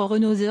Alzheimer or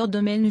another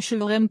dementia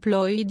were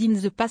employed in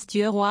the past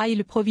year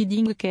while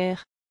providing care.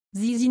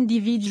 These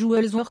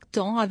individuals worked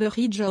an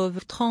average of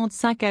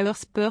 35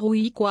 hours per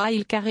week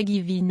while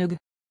caregiving.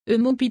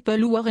 Among people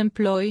who were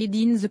employed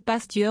in the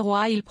past year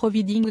while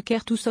providing care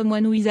to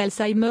someone with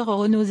Alzheimer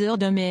or another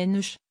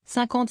dementia,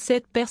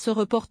 57%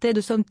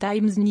 reported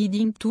sometimes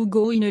needing to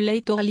go in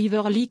late or leave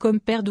early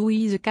compared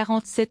with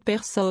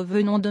 47% of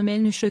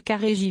non-dementia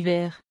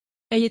caregiver.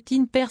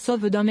 18%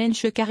 of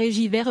dementia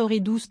caregiver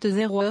reduced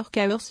their work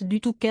hours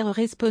due to care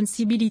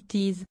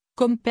responsibilities,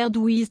 compared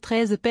with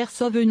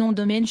 13% of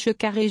non-dementia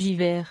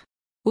caregiver.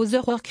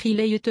 other work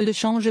related de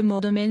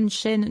changement de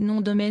mention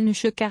non de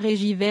mention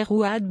carrigiver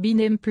who had been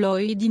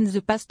employed in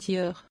the past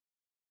year.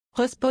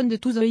 Respond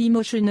to the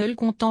emotional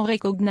content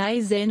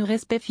recognize and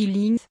respect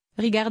feelings,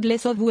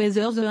 regardless of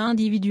whether the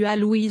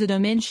individual with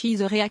dementia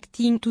is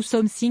reacting to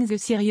something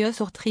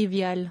serious or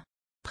trivial.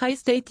 Try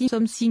stating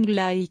something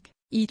like,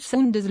 it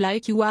sounds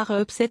like you are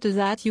upset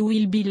that you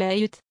will be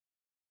late.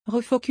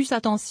 Refocus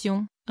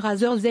attention,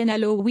 rather than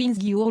allowing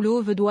your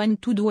loved one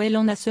to dwell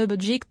on a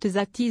subject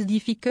that is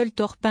difficult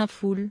or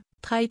painful,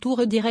 try to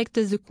redirect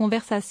the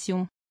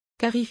conversation.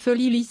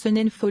 Carefully listen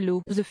and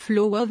follow the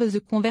flow of the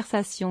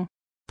conversation.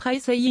 Try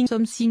saying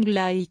something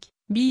like,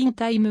 being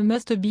time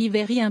must be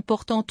very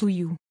important to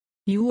you.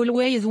 You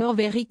always were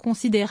very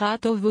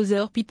considerate of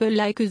other people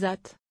like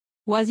that.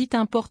 Was it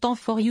important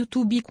for you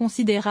to be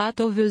considerate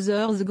of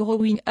others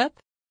growing up?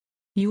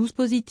 Use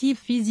positive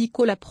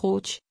physical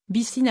approach,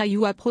 be seen as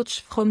you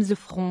approach from the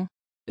front.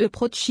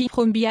 Approaching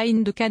from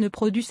behind can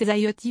produce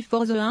anxiety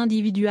for the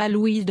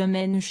individual with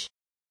dementia.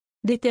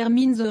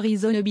 Determine the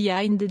reason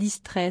behind the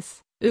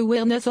distress.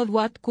 Awareness of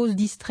what causes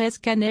distress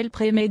can help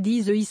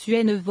remedy the issue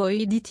and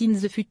avoid it in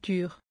the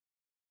future.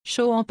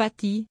 Show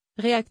empathy,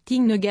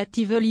 reacting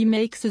negatively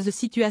makes the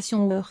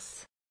situation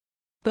worse.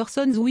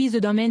 Persons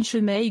with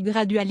dementia may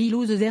gradually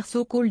lose their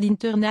so-called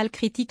internal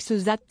critics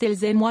that tell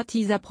them what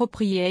is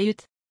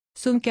appropriate.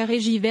 Some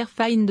caregivers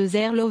find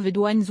their loved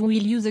ones will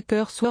use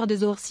curse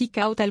words or seek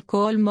out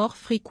alcohol more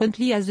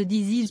frequently as the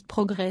disease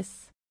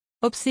progresses.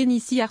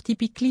 Obscenity are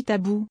typically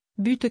taboo,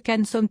 but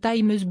can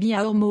sometimes be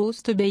our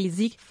most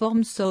basic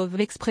forms of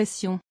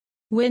expression.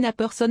 When a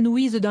person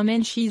with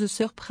dementia is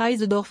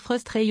surprised or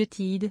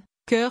frustrated,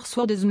 curse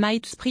words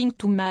might spring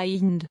to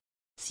mind.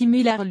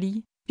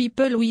 Similarly,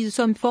 people with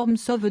some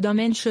forms of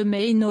dementia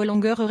may no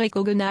longer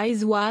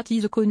recognize what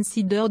is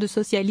considered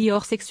socially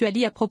or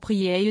sexually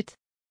appropriate.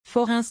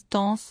 For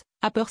instance,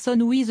 a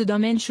person with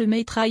dementia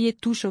may try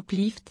to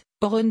shoplift,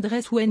 or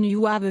undress when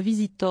you have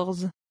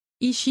visitors.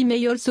 She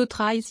may also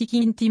try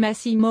seeking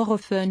intimacy more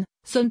often,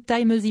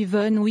 sometimes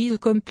even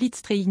with complete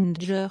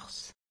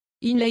strangers.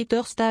 In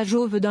later stage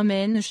of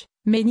dementia,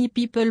 many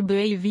people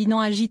behave in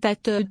an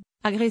agitated,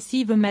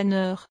 aggressive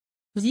manner.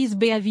 This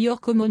behavior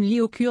commonly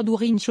occurs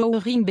during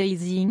showering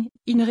bathing,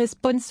 in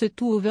response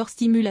to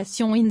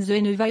overstimulation in the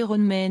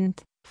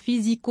environment,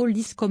 physical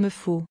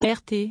discomfort,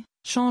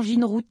 change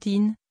in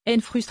routine,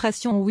 and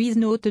frustration with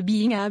not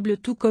being able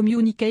to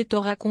communicate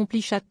or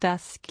accomplish a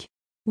task.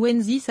 When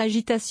this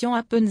agitation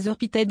happens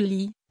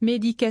repeatedly,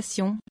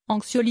 medication,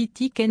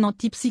 anxiolytic and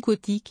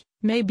antipsychotic,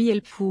 may be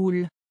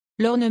helpful.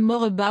 Learn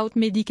more about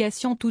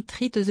medication to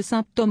treat the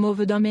symptom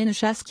of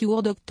dementia. Ask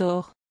your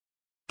doctor.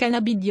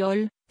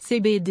 Cannabidiol,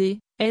 CBD,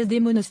 has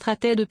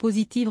demonstrated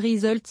positive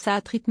results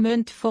at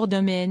treatment for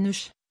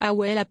dementia, as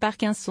well as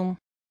Parkinson.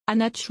 A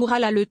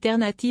natural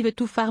alternative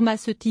to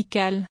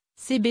pharmaceutical,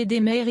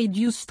 CBD may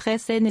reduce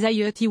stress and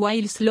anxiety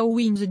while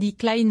slowing the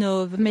decline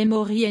of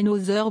memory and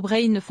other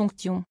brain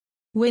function.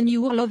 When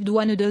your loved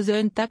one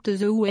doesn't act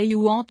the way you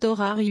want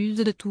or are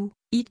used to,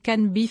 it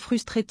can be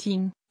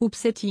frustrating,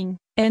 upsetting,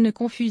 and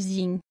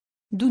confusing.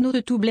 Do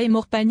not to blame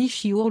or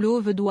punish your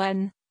loved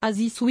one, as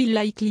this will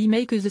likely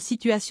make the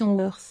situation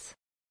worse.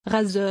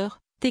 Rather,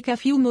 take a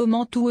few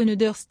moments to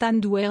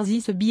understand where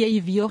this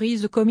behavior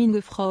is coming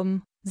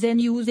from, then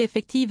use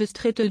effective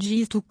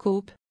strategies to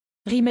cope.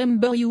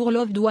 Remember your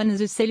loved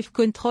one's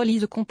self-control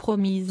is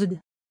compromised.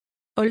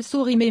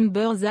 Also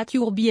remember that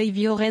your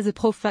behavior has a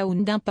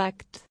profound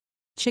impact.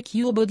 Check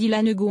your body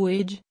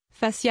language,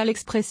 facial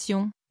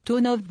expression,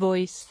 tone of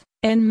voice,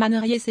 and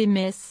manner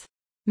SMS.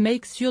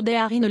 Make sure they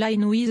are in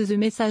line with the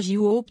message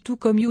you hope to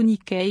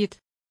communicate.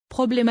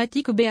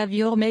 Problematic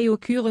behavior may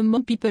occur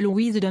among people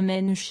with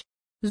dementia.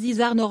 These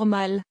are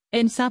normal,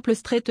 and simple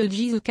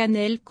strategies can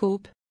help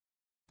cope.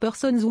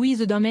 Persons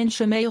with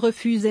dementia may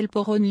refuse help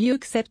or only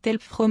accept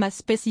help from a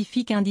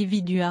specific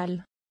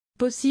individual.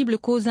 Possible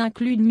causes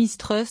include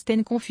mistrust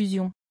and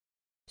confusion.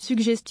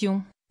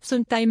 Suggestion.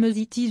 Sometimes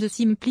it is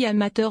simply a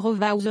matter of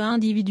how the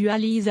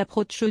individual is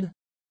approached.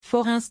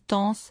 For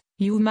instance,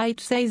 you might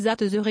say that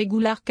the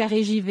regular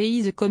caregiver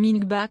is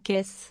coming back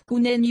as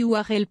soon and you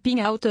are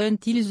helping out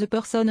until the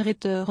person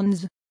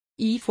returns.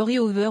 If worry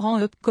over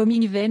an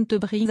upcoming event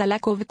brings a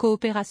lack of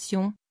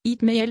cooperation,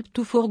 it may help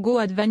to forego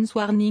advance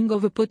warning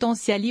of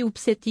potentially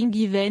upsetting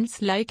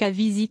events like a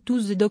visit to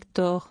the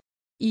doctor.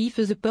 If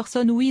the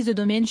person with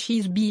dementia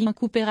is being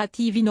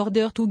cooperative in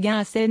order to gain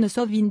a sense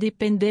of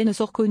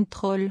independence or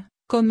control,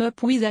 come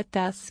up with a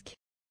task.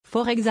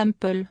 For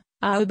example,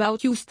 how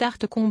about you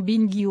start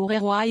combing your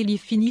hair while you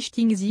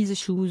finishing these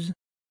shoes?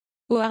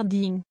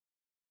 Hoarding.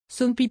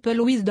 Some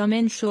people with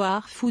dementia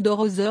are food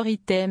or other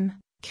item,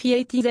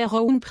 creating their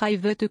own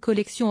private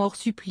collection or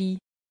supply.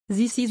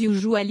 This is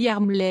usually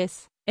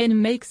harmless, and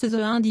makes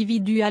the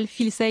individual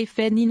feel safe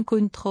and in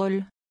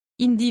control.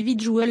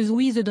 Individuals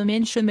with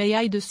dementia may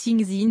hide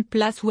things in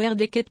place where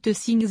they kept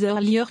things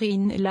earlier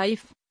in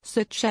life,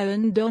 such as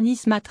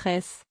underneath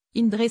mattress,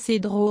 in dresser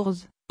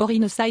drawers, or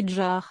in a side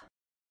jar.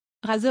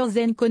 Rather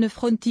than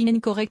confronting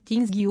and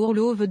correcting your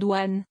loved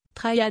one,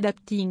 try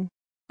adapting.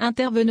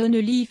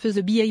 Interventionally if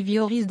the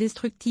behavior is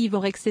destructive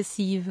or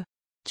excessive.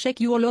 Check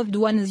your loved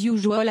one's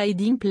usual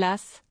hiding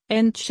place,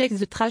 and check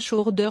the trash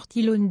or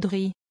dirty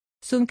laundry.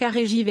 Some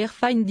caregivers were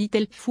find it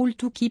helpful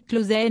to keep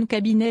closet and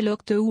cabinet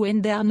locked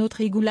when they are not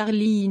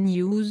regularly in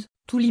use,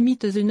 to limit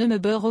the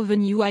number of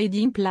new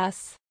hiding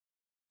places.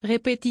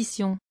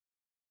 Repetition.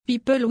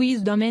 People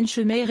with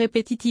dementia may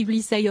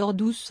repetitively say or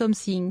do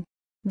something.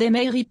 They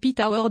may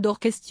repeat a word or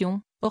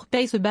question, or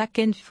pace back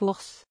and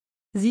forth.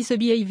 This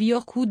behavior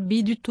could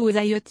be due to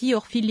anxiety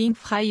or feeling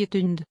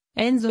frightened,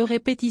 and the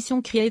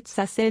repetition creates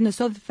a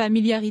sense of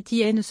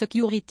familiarity and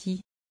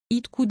security.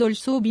 It could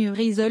also be a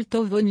result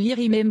of only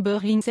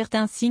remembering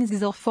certain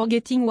things or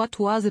forgetting what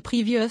was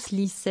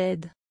previously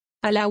said.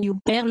 Allow your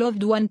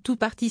loved one to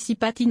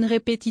participate in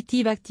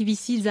repetitive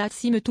activities that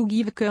seem to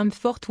give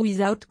comfort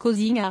without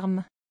causing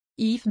harm.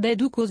 If they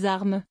do cause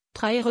harm,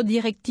 try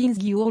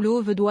redirecting your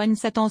loved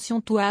one's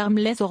attention to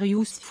harmless or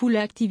useful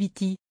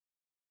activity.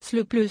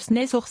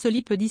 Sleeplessness or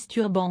sleep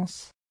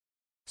disturbance.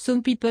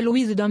 Some people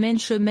with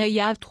dementia may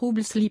have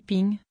trouble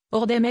sleeping,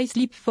 or they may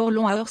sleep for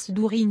long hours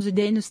during the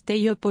day and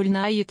stay up all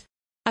night.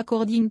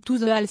 According to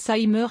the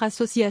Alzheimer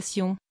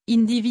Association,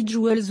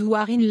 individuals who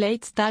are in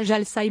late-stage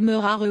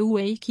Alzheimer are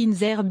awake in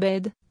their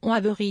bed, on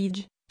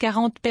average,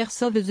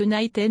 40% of the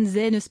night and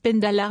then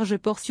spend a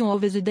large portion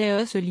of the day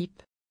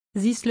asleep.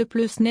 This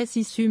sleeplessness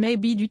issue may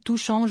be due to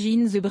change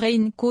in the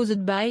brain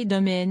caused by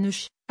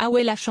dementia, as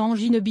well as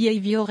change in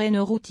behavior and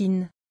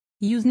routine.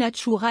 Use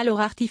natural or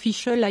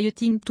artificial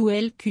lighting to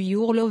help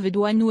your loved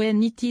one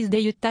when it is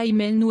daytime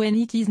and when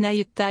it is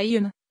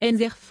nighttime, and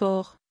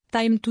therefore,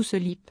 time to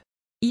sleep.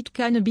 It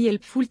can be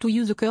helpful to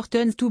use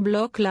curtains to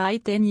block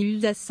light and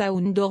use a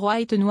sound or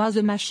white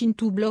noise machine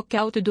to block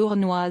outdoor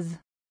noise.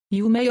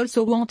 You may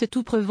also want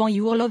to prevent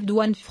your loved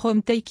one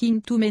from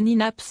taking too many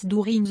naps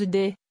during the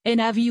day,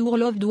 and have your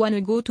loved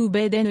one go to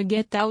bed and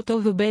get out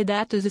of bed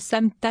at the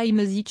same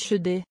time each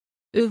day.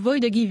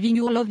 Avoid giving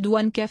your loved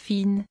one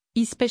caffeine,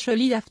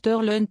 especially after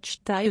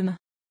lunchtime.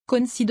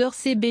 Consider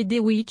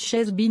CBD, which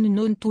has been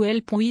known to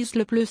help with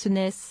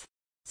sleeplessness.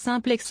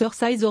 Simple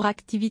exercise or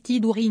activity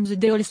during the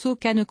day also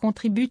can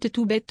contribute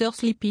to better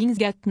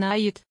sleeping at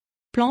night.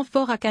 Plan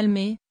for a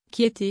calmer,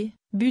 quiet,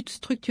 but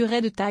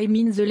structured time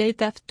in the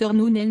late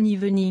afternoon and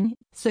evening,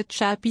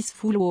 such as a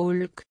peaceful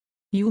walk.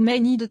 You may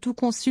need to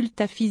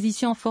consult a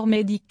physician for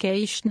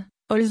medication,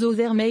 although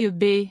there may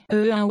be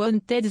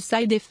unwanted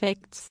side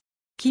effects.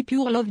 Keep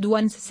your loved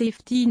one's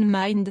safety in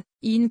mind,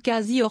 in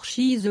case he or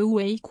she is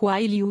awake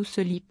while you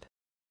sleep.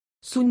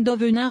 Soon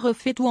devenant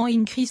refait to an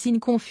increase in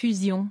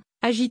confusion,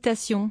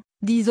 agitation,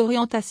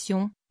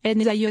 disorientation,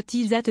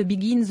 anxiety that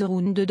begins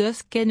around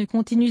dusk and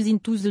continues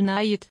into the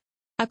night.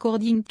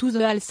 According to the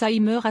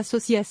Alzheimer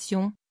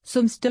Association,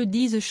 some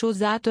studies show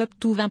that up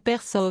to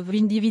 20% of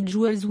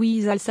individuals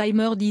with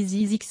Alzheimer's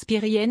disease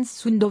experience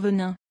soon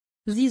devenant.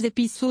 These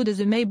episodes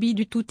may be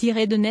due to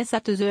tiredness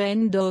at the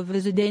end of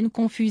the day and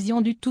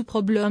confusion due to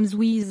problems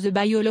with the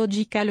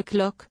biological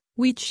clock,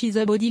 which is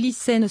a bodily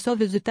sense of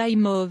the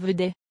time of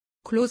day.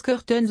 Close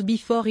curtains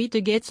before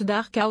it gets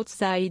dark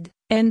outside,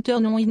 and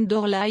turn on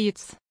indoor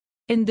lights.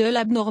 Handle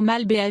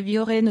abnormal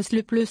behavior and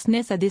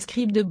sleeplessness as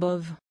described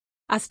above.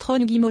 A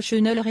strong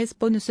emotional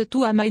response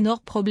to a minor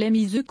problem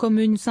is a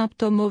common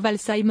symptom of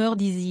Alzheimer's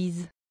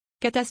disease.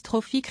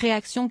 Catastrophic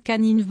reaction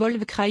can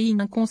involve crying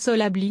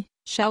inconsolably,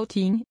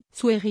 shouting,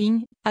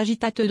 swearing,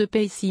 agitated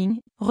pacing,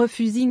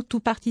 refusing to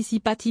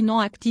participate in an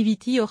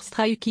activity or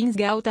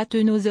striking out at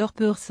another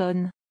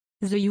person.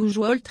 The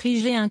usual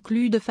triggers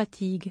include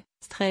fatigue,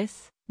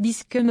 stress,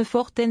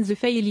 discomfort and the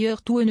failure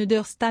to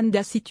understand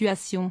the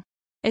situation.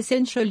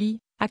 Essentially,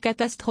 a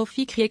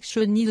catastrophic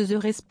reaction is the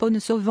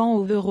response of an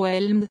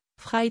overwhelmed,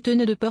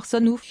 frightened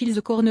person who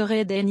feels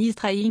cornered and is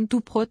trying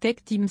to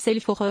protect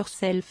himself or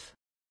herself.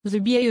 The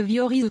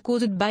behavior is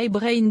caused by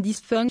brain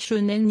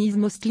dysfunction and is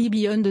mostly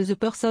beyond the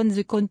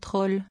person's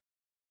control.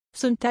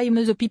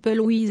 Sometimes the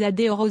people with AD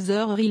or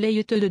other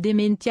related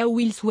dementia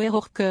will swear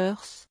or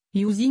curse,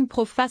 using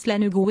profane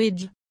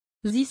language.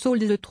 This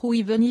holds true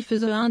even if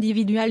the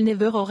individual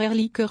never or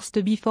rarely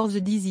cursed before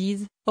the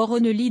disease, or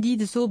only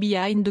did so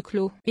behind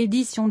closed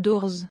edition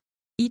doors.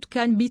 It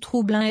can be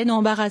troubling and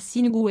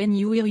embarrassing when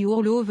you hear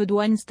your loved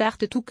one start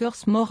to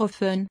curse more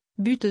often,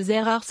 but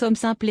there are some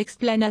simple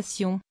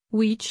explanations,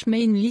 which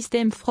mainly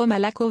stem from a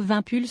lack of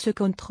impulse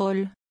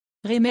control.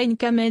 Remain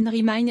calm and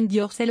remind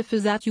yourself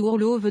that your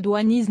loved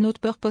one is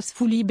not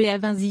purposefully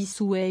behaving this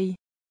way.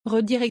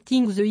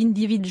 Redirecting the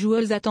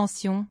individual's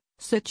attention,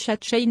 such as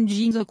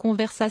changing the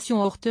conversation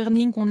or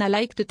turning on a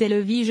liked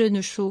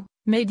television show,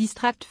 may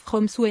distract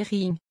from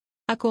swearing.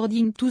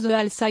 According to the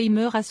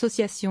Alzheimer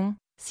Association,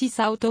 6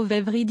 out of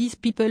every 10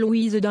 people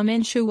with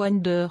dementia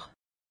wonder.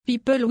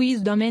 People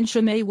with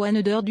dementia may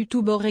wonder due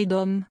to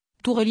boredom,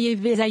 to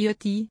relieve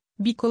anxiety,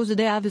 because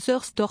they have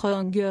thirst or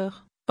hunger,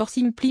 or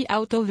simply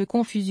out of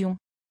confusion.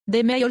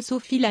 They may also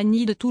feel a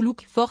need to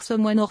look for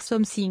someone or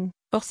something,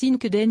 or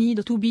think they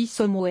need to be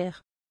somewhere.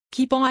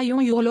 Keep an eye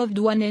on your loved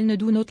one and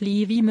do not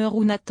leave him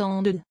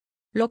unattended.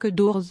 Lock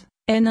doors,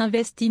 and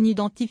invest in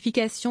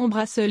identification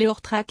bracelet or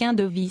tracking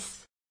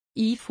device.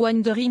 If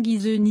wandering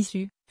is an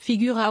issue,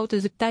 figure out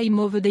the time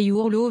of day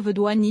your loved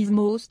one is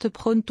most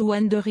prone to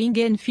wandering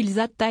and fill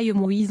that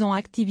time with on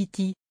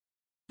activity.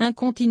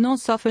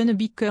 Incontinence often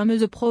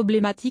becomes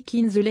problematic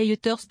in the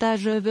later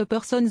stage of a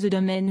person's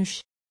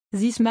dementia.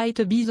 This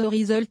might be the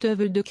result of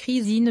a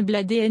decrease in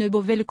blood and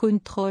bowel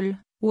control,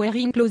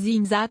 wearing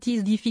clothing that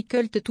is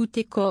difficult to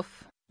take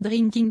off,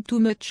 drinking too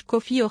much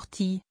coffee or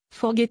tea,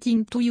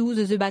 forgetting to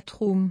use the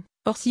bathroom,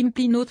 or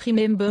simply not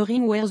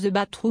remembering where the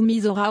bathroom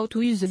is or how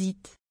to use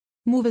it.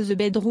 Move the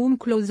bedroom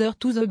closer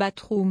to the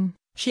bathroom,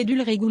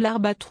 schedule regular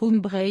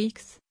bathroom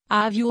breaks,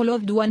 have your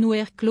loved one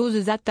wear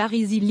clothes that are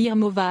easily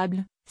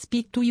removable,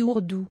 speak to your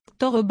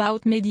doctor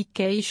about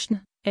medication,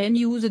 and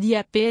use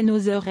DAP and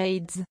other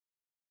aids.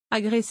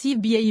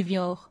 Aggressive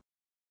behavior.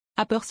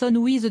 A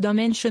person with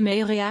dementia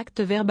may react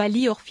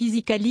verbally or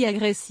physically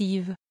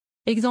aggressive.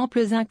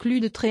 Examples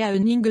include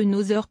threatening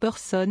another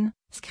person,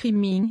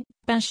 screaming,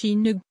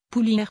 pinching,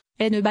 pulling,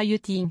 and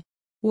biting.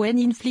 When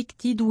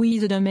inflicted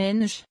with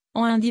dementia,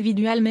 an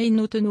individual may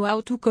not know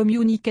how to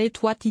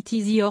communicate what it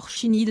is he or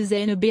she needs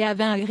and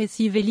behaving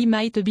aggressively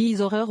might be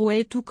the other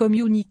way to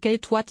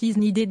communicate what is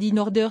needed in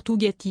order to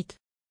get it.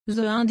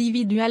 The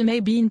individual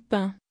may be in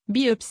pain,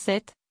 be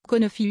upset,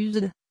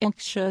 confused,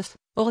 anxious,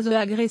 or the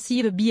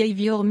aggressive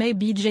behavior may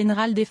be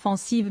general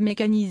defensive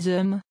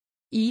mechanism.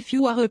 If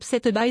you are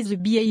upset by the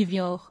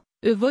behavior,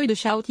 avoid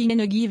shouting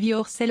and give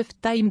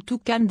yourself time to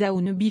calm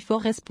down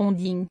before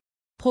responding.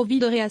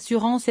 Provide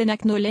reassurance and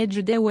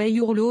acknowledge the way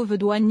your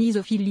loved one is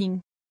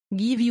feeling.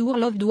 Give your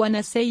loved one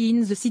a say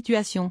in the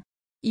situation.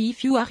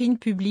 If you are in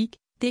public,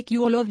 take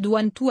your loved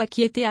one to a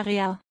quiet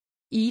area.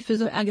 If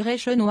the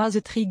aggression was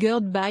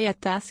triggered by a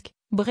task,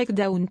 break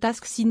down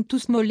tasks into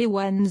smaller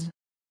ones.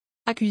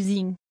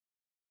 Accusing.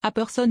 A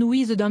person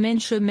with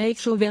dementia may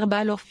show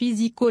verbal or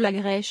physical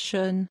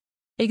aggression.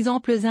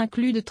 Examples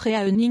include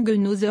threatening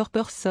another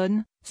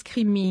person,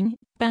 screaming,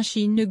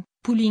 pinching,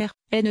 pulling,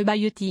 and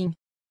biting.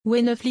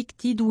 When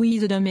afflicted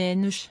with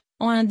dementia,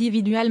 an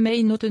individual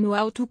may not know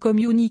how to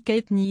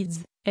communicate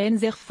needs, and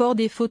therefore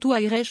default to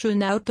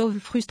aggression out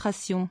of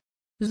frustration.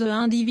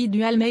 The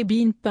individual may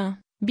be in pain,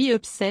 be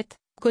upset,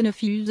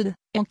 confused,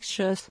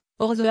 anxious,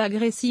 or the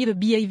aggressive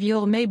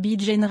behavior may be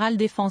general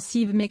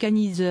defensive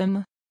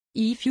mechanism.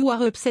 If you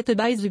are upset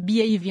by the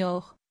behavior,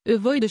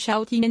 avoid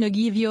shouting and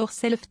give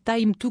yourself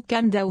time to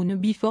calm down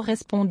before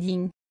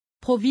responding.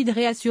 Provide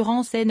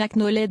reassurance and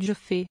acknowledge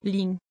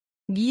feeling.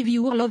 Give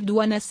your loved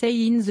one a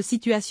say in the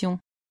situation.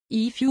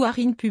 If you are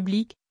in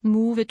public,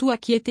 move to a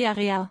quiet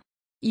area.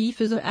 If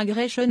the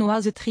aggression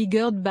was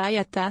triggered by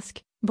a task,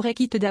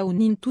 break it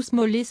down into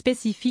smaller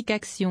specific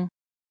actions.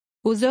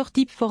 Other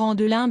tip for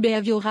handling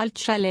behavioral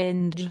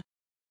challenge.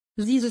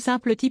 This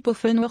simple tip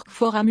often work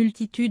for a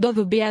multitude of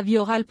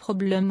behavioral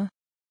problems.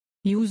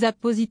 Use a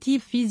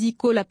positive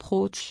physical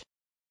approach.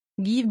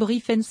 Give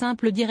brief and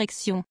simple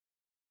direction.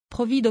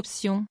 Provide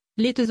option,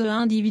 let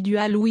the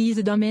individual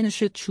with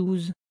dementia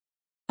choose.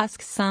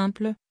 Ask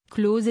simple,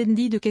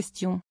 close-ended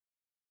questions.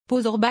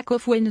 Pause or back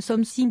off when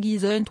something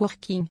isn't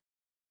working.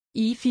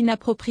 If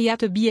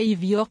inappropriate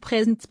behavior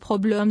presents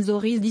problems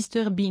or is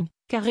disturbing,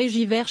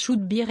 caregiver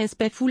should be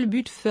respectful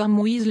but firm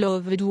with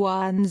loved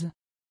ones.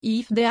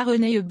 If they are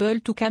unable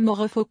to calm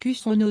or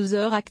focus on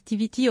other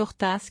activity or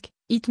task,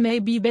 it may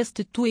be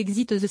best to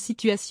exit the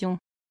situation.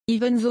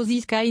 Even though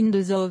this kind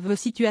of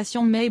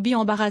situation may be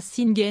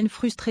embarrassing and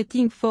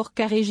frustrating for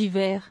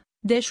caregiver,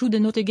 they should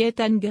not get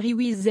angry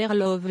with their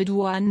loved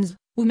ones,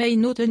 who may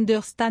not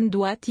understand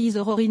what is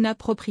or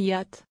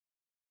inappropriate.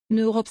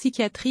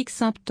 Neuropsychiatric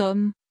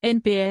symptoms,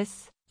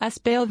 NPS,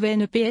 aspect of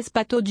NPS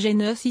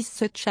pathogenesis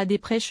such as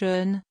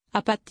depression,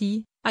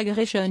 apathy,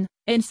 aggression,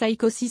 and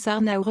psychosis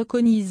are now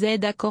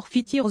recognized as core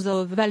features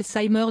of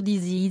Alzheimer's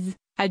disease,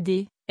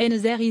 AD, and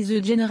there is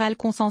a general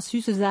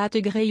consensus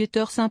that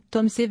greater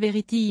symptom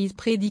severity is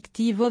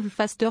predictive of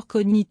faster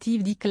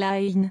cognitive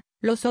decline,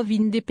 loss of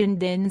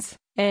independence,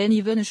 and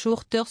even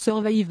shorter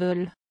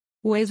survival.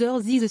 Whether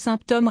these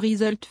symptoms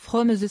result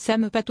from the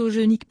same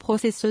pathogenic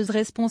processes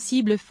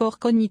responsible for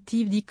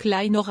cognitive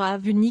decline or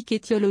have unique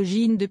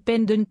etiology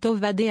independent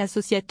of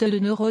AD-associated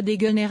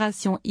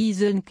neurodegeneration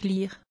is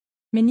unclear.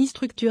 Many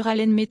structural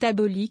and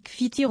metabolic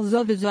features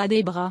of the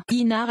AD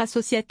brain are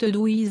associated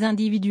with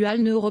individual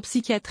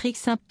neuropsychiatric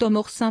symptoms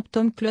or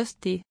symptom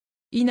clusters.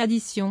 In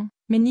addition,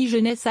 many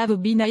genes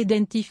have been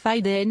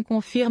identified and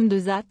confirmed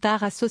that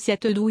are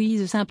associated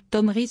with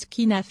symptom risk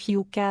in a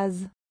few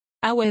cases.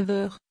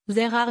 However,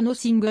 there are no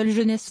single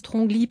genes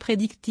strongly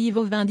predictive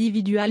of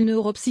individual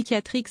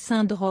neuropsychiatric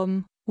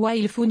syndrome,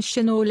 while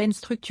functional and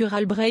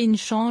structural brain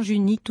change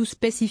unique to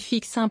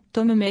specific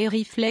symptoms may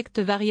reflect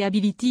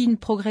variability in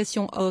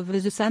progression of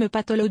the same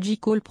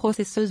pathological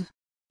processes.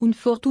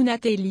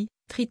 Unfortunately,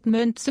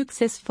 treatment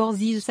success for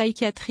these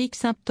psychiatric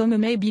symptoms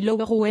may be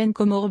lower when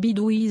comorbid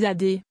with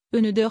AD,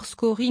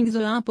 underscoring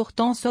the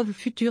importance of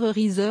future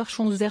research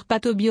on their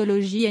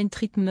pathobiology and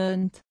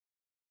treatment.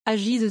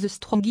 Age is the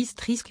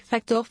strongest risk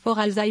factor for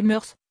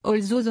Alzheimer's,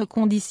 although the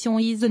condition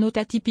is not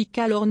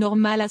atypical or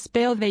normal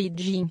aspect of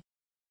aging.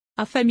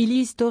 A family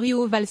history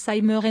of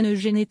Alzheimer and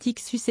genetic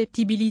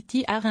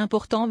susceptibility are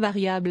important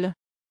variable.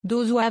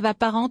 Those who have a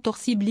parent or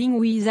sibling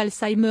with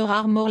Alzheimer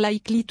are more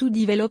likely to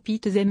develop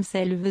it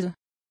themselves.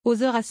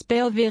 Other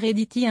aspects of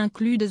heredity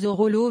include the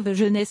role of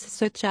genes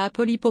such as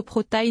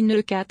polypoprotein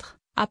E4,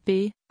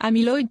 AP,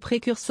 amyloid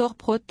precursor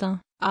protein,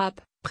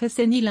 AP,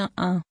 présénilin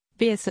 1,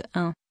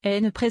 PS1,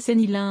 N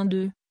présénilin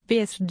 2,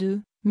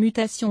 PS2,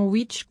 mutation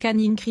which can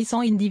increase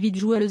an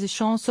individual's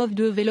chance of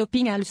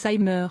developing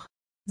Alzheimer.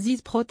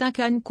 This protein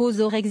can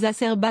cause or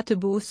exacerbate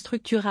both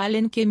structural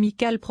and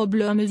chemical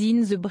problems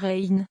in the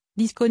brain,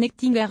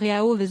 disconnecting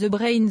areas of the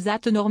brain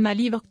that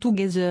normally work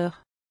together.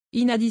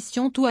 In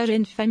addition to a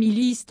gene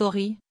family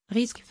history,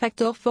 risk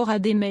factors for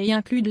AD may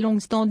include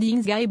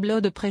long-standing high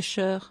blood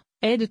pressure,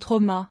 head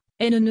trauma,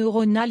 and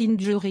neuronal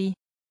injury.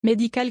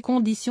 Medical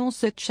conditions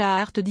such as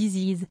heart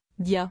disease,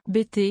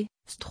 diabetes,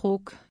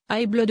 stroke,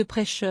 high blood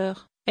pressure,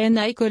 and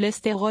high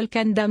cholesterol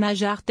can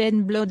damage heart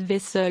and blood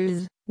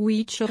vessels,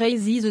 which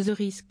raises the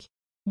risk.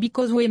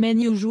 Because women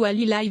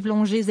usually live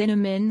longer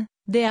than men,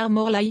 they are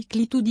more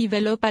likely to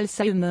develop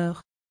Alzheimer.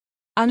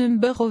 A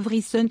number of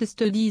recent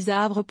studies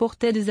have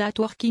reported that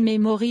working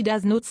memory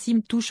does not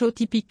seem to show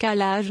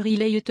typical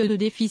age-related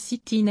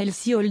deficit in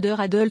healthy older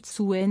adults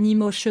when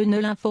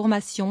emotional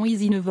information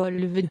is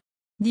involved.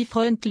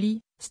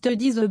 Differently,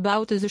 studies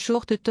about the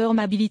short-term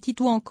ability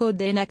to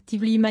encode and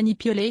actively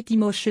manipulate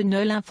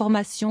emotional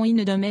information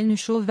in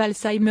dementia of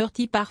Alzheimer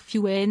type are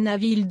few and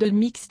have yielded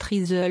mixed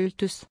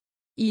results.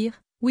 Here,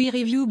 we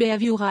review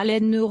behavioral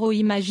and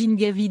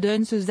neuroimaging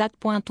evidence that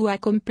point to a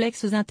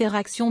complex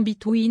interaction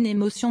between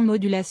emotion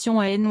modulation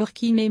and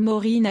working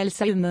memory in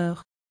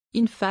Alzheimer.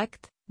 In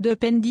fact,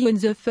 depending on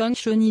the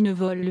function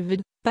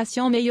involved,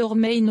 patients may or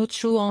may not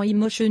show an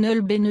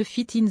emotional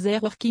benefit in their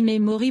working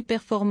memory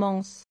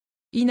performance.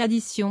 In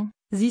addition,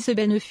 this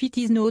benefit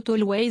is not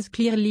always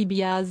clearly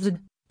biased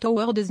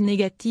towards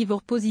negative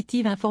or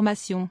positive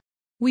information.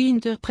 We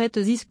interpret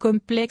this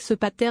complex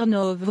pattern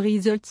of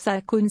results as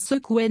a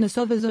consequence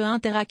of the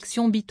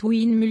interaction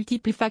between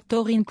multiple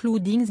factors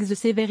including the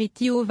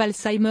severity of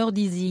Alzheimer's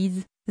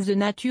disease, the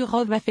nature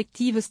of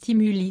affective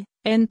stimuli,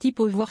 and type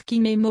of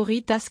working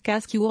memory task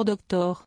as your doctor.